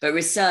 But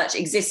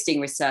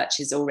existing research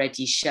has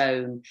already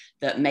shown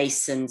that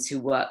masons who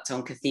worked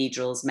on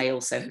cathedrals may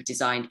also have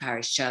designed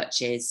parish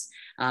churches.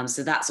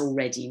 So that's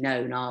already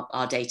known.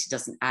 Our data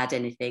doesn't add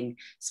anything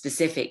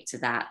specific to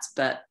that,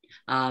 but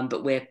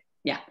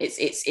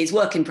it's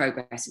work in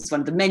progress. It's one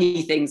of the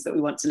many things that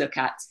we want to look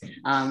at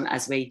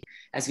as we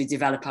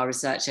develop our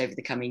research over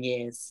the coming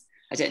years.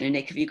 I don't know,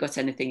 Nick, have you got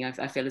anything?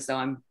 I feel as though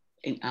I'm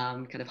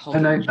kind of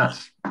holding. No,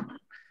 that's...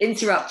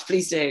 Interrupt,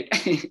 please do.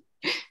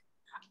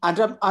 And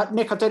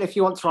Nick, I don't know if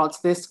you want to answer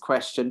this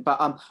question,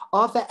 but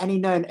are there any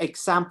known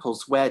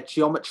examples where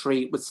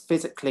geometry was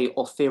physically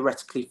or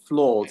theoretically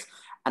flawed,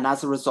 and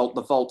as a result,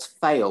 the vault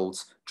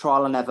failed?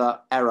 Trial and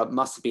error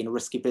must have been a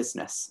risky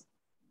business.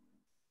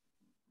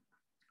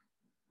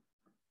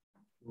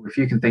 If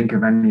you can think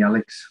of any,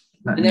 Alex.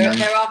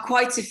 There are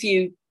quite a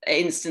few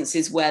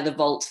instances where the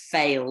vault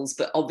fails,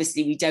 but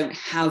obviously we don't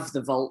have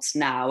the vault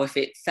now. If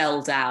it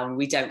fell down,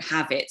 we don't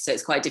have it, so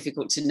it's quite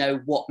difficult to know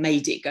what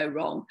made it go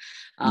wrong.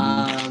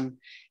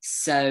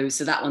 So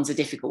that one's a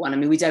difficult one. I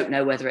mean, we don't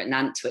know whether at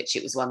Nantwich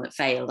it was one that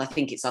failed. I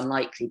think it's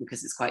unlikely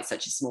because it's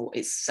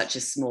such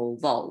a small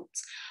vault.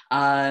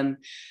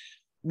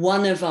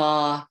 One of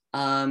our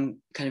kind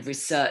of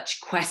research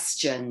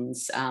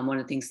questions, one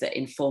of the things that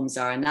informs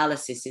our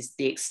analysis is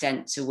the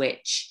extent to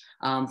which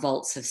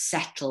vaults have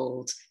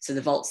settled. So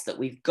the vaults that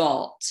we've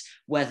got,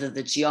 whether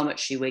the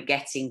geometry we're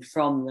getting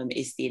from them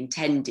is the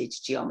intended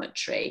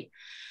geometry.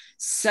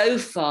 So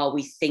far,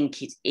 we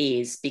think it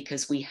is,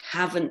 because we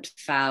haven't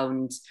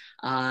found,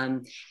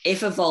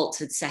 if a vault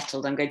had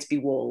settled, I'm going to be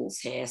walls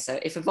here. So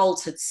if a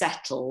vault had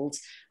settled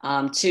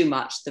too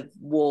much, the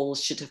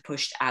walls should have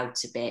pushed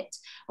out a bit.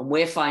 And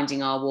we're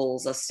finding our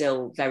walls are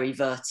still very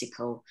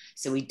vertical.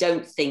 So we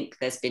don't think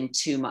there's been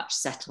too much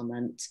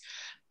settlement.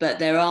 But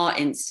there are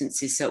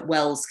instances, so at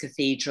Wells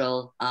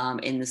Cathedral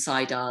in the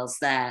side aisles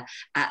there,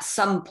 at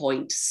some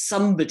point,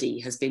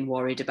 somebody has been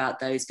worried about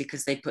those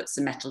because they put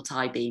some metal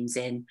tie beams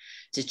in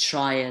to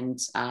try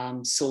and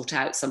sort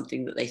out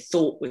something that they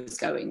thought was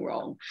going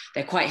wrong.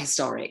 They're quite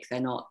historic. They're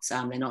not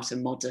a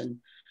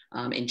modern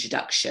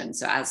introduction.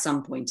 So at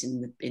some point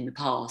in the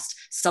past,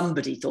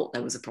 somebody thought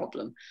there was a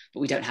problem,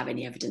 but we don't have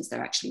any evidence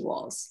there actually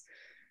was.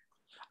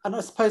 And I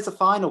suppose the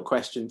final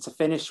question to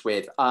finish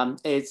with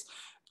is,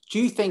 do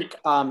you think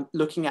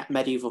looking at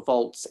medieval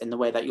vaults in the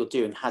way that you're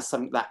doing has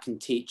something that can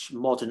teach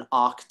modern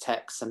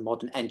architects and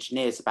modern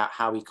engineers about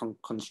how we can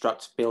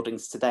construct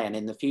buildings today and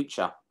in the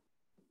future?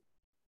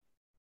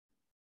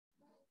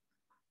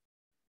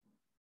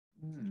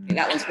 I think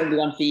that one's probably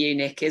one for you,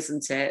 Nick,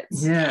 isn't it?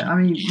 Yeah, I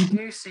mean, you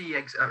do see,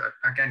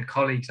 again,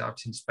 colleagues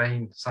out in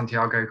Spain,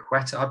 Santiago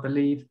Huerta, I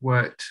believe,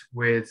 worked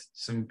with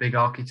some big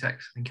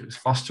architects. I think it was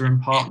Foster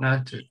and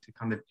Partner to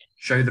kind of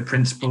show the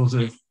principles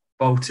of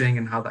bolting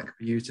and how that could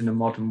be used in a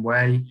modern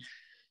way.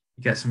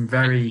 You get some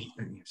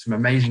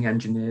amazing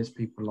engineers,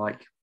 people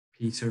like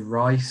Peter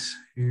Rice,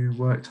 who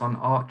worked on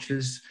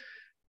arches.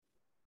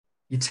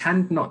 You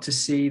tend not to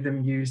see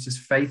them used as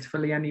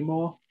faithfully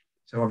anymore.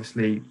 So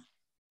obviously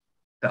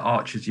the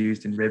arches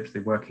used in ribs, they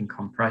work in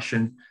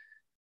compression.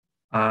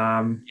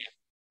 I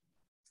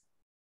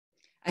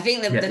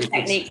think the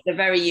techniques are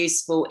very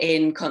useful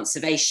in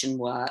conservation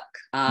work.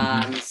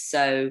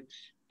 So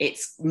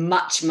it's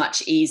much,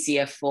 much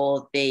easier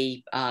for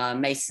the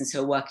masons who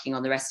are working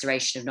on the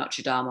restoration of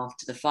Notre Dame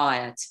after the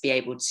fire to be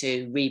able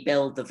to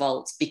rebuild the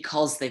vaults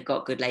because they've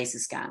got good laser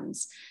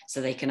scans.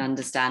 So they can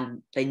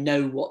understand, they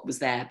know what was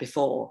there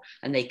before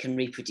and they can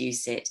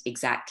reproduce it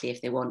exactly if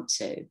they want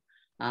to.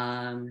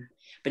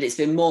 But it's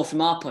been more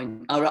from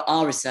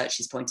our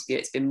researchers' point of view,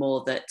 it's been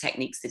more that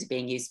techniques that are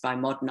being used by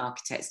modern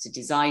architects to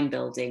design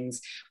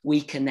buildings,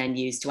 we can then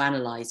use to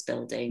analyse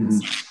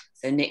buildings.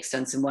 So Nick's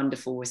done some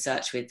wonderful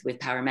research with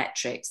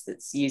parametrics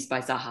that's used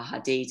by Zaha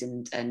Hadid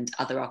and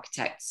other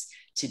architects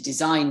to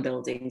design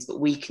buildings,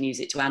 but we can use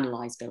it to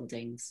analyse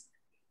buildings.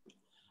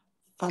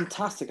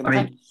 Fantastic. And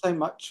thank you so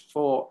much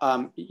for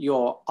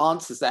your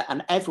answers there.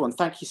 And everyone,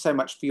 thank you so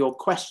much for your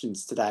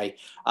questions today.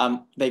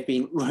 They've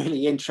been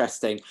really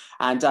interesting.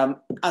 And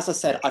as I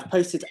said, I've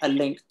posted a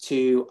link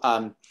to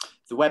the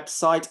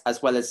website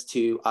as well as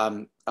to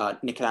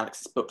Nick and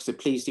Alex's book. So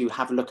please do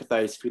have a look at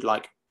those if you'd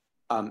like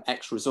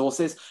extra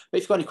resources. But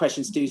if you've got any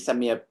questions, do send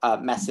me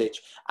a message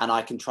and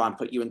I can try and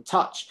put you in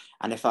touch.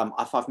 And if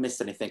I've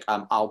missed anything,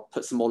 I'll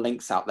put some more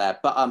links out there.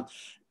 But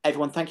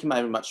everyone, thank you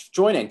very much for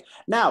joining.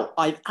 Now,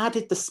 I've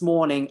added this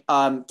morning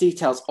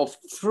details of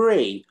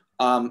 3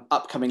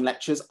 upcoming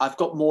lectures. I've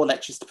got more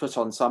lectures to put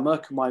on, so I'm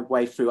working my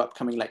way through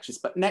upcoming lectures.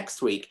 But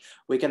next week,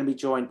 we're going to be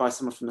joined by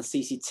someone from the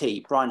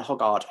CCT, Brian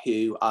Hoggard,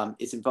 who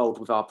is involved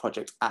with our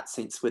project at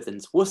St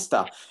Swithin's,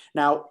 Worcester.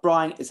 Now,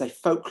 Brian is a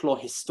folklore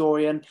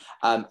historian,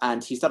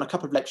 and he's done a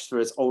couple of lectures for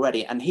us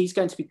already, and he's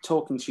going to be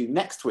talking to you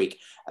next week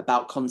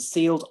about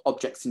concealed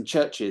objects in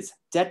churches,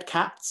 dead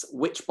cats,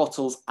 witch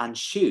bottles, and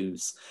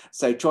shoes.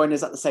 So join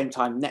us at the same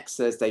time next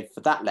Thursday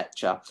for that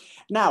lecture.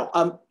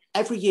 Now,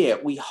 every year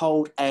we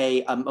hold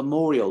a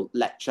memorial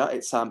lecture.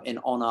 It's in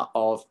honour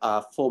of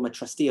former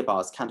trustee of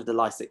ours, Candida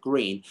Lysaght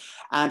Green,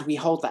 and we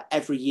hold that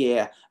every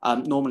year.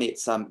 Normally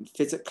it's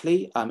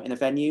physically in a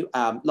venue.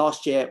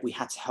 Last year we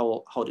had to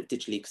hold it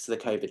digitally because of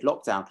the COVID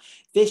lockdown.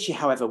 This year,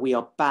 however, we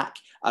are back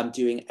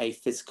doing a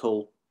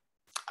physical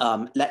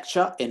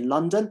lecture in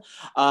London.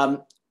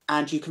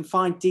 And you can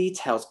find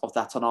details of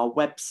that on our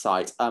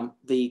website.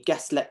 The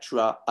guest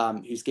lecturer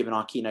who's given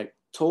our keynote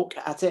talk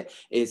at it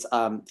is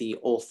the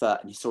author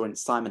and historian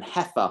Simon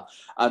Heffer.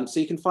 So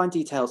you can find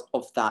details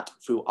of that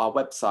through our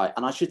website.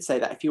 And I should say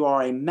that if you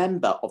are a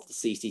member of the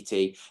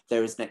CCT,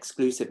 there is an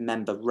exclusive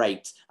member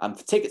rate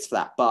for tickets for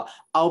that. But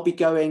I'll be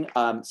going,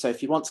 so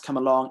if you want to come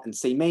along and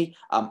see me,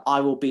 I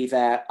will be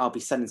there. I'll be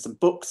sending some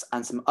books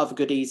and some other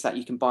goodies that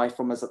you can buy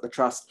from us at the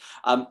Trust.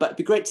 But it'd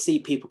be great to see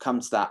people come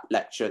to that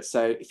lecture.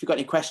 So if you've got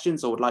any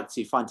questions or would like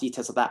to find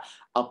details of that,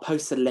 I'll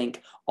post a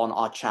link on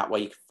our chat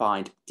where you can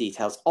find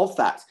details of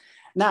that.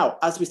 Now,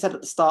 as we said at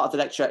the start of the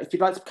lecture, if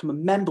you'd like to become a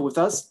member with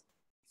us,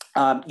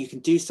 you can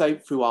do so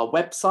through our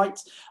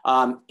website.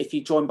 If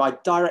you join by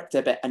direct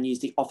debit and use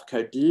the offer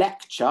code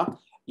LECTURE,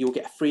 you'll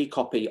get a free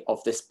copy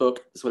of this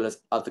book as well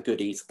as other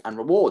goodies and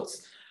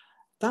rewards.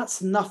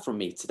 That's enough from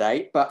me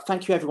today, but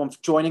thank you everyone for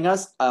joining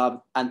us.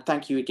 And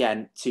thank you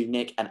again to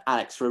Nick and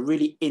Alex for a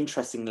really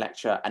interesting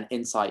lecture and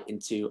insight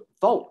into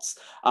vaults.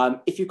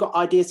 If you've got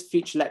ideas for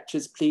future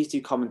lectures, please do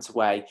comment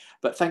away.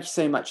 But thank you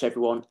so much,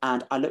 everyone.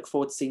 And I look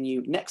forward to seeing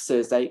you next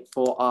Thursday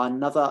for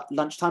another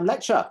lunchtime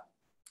lecture.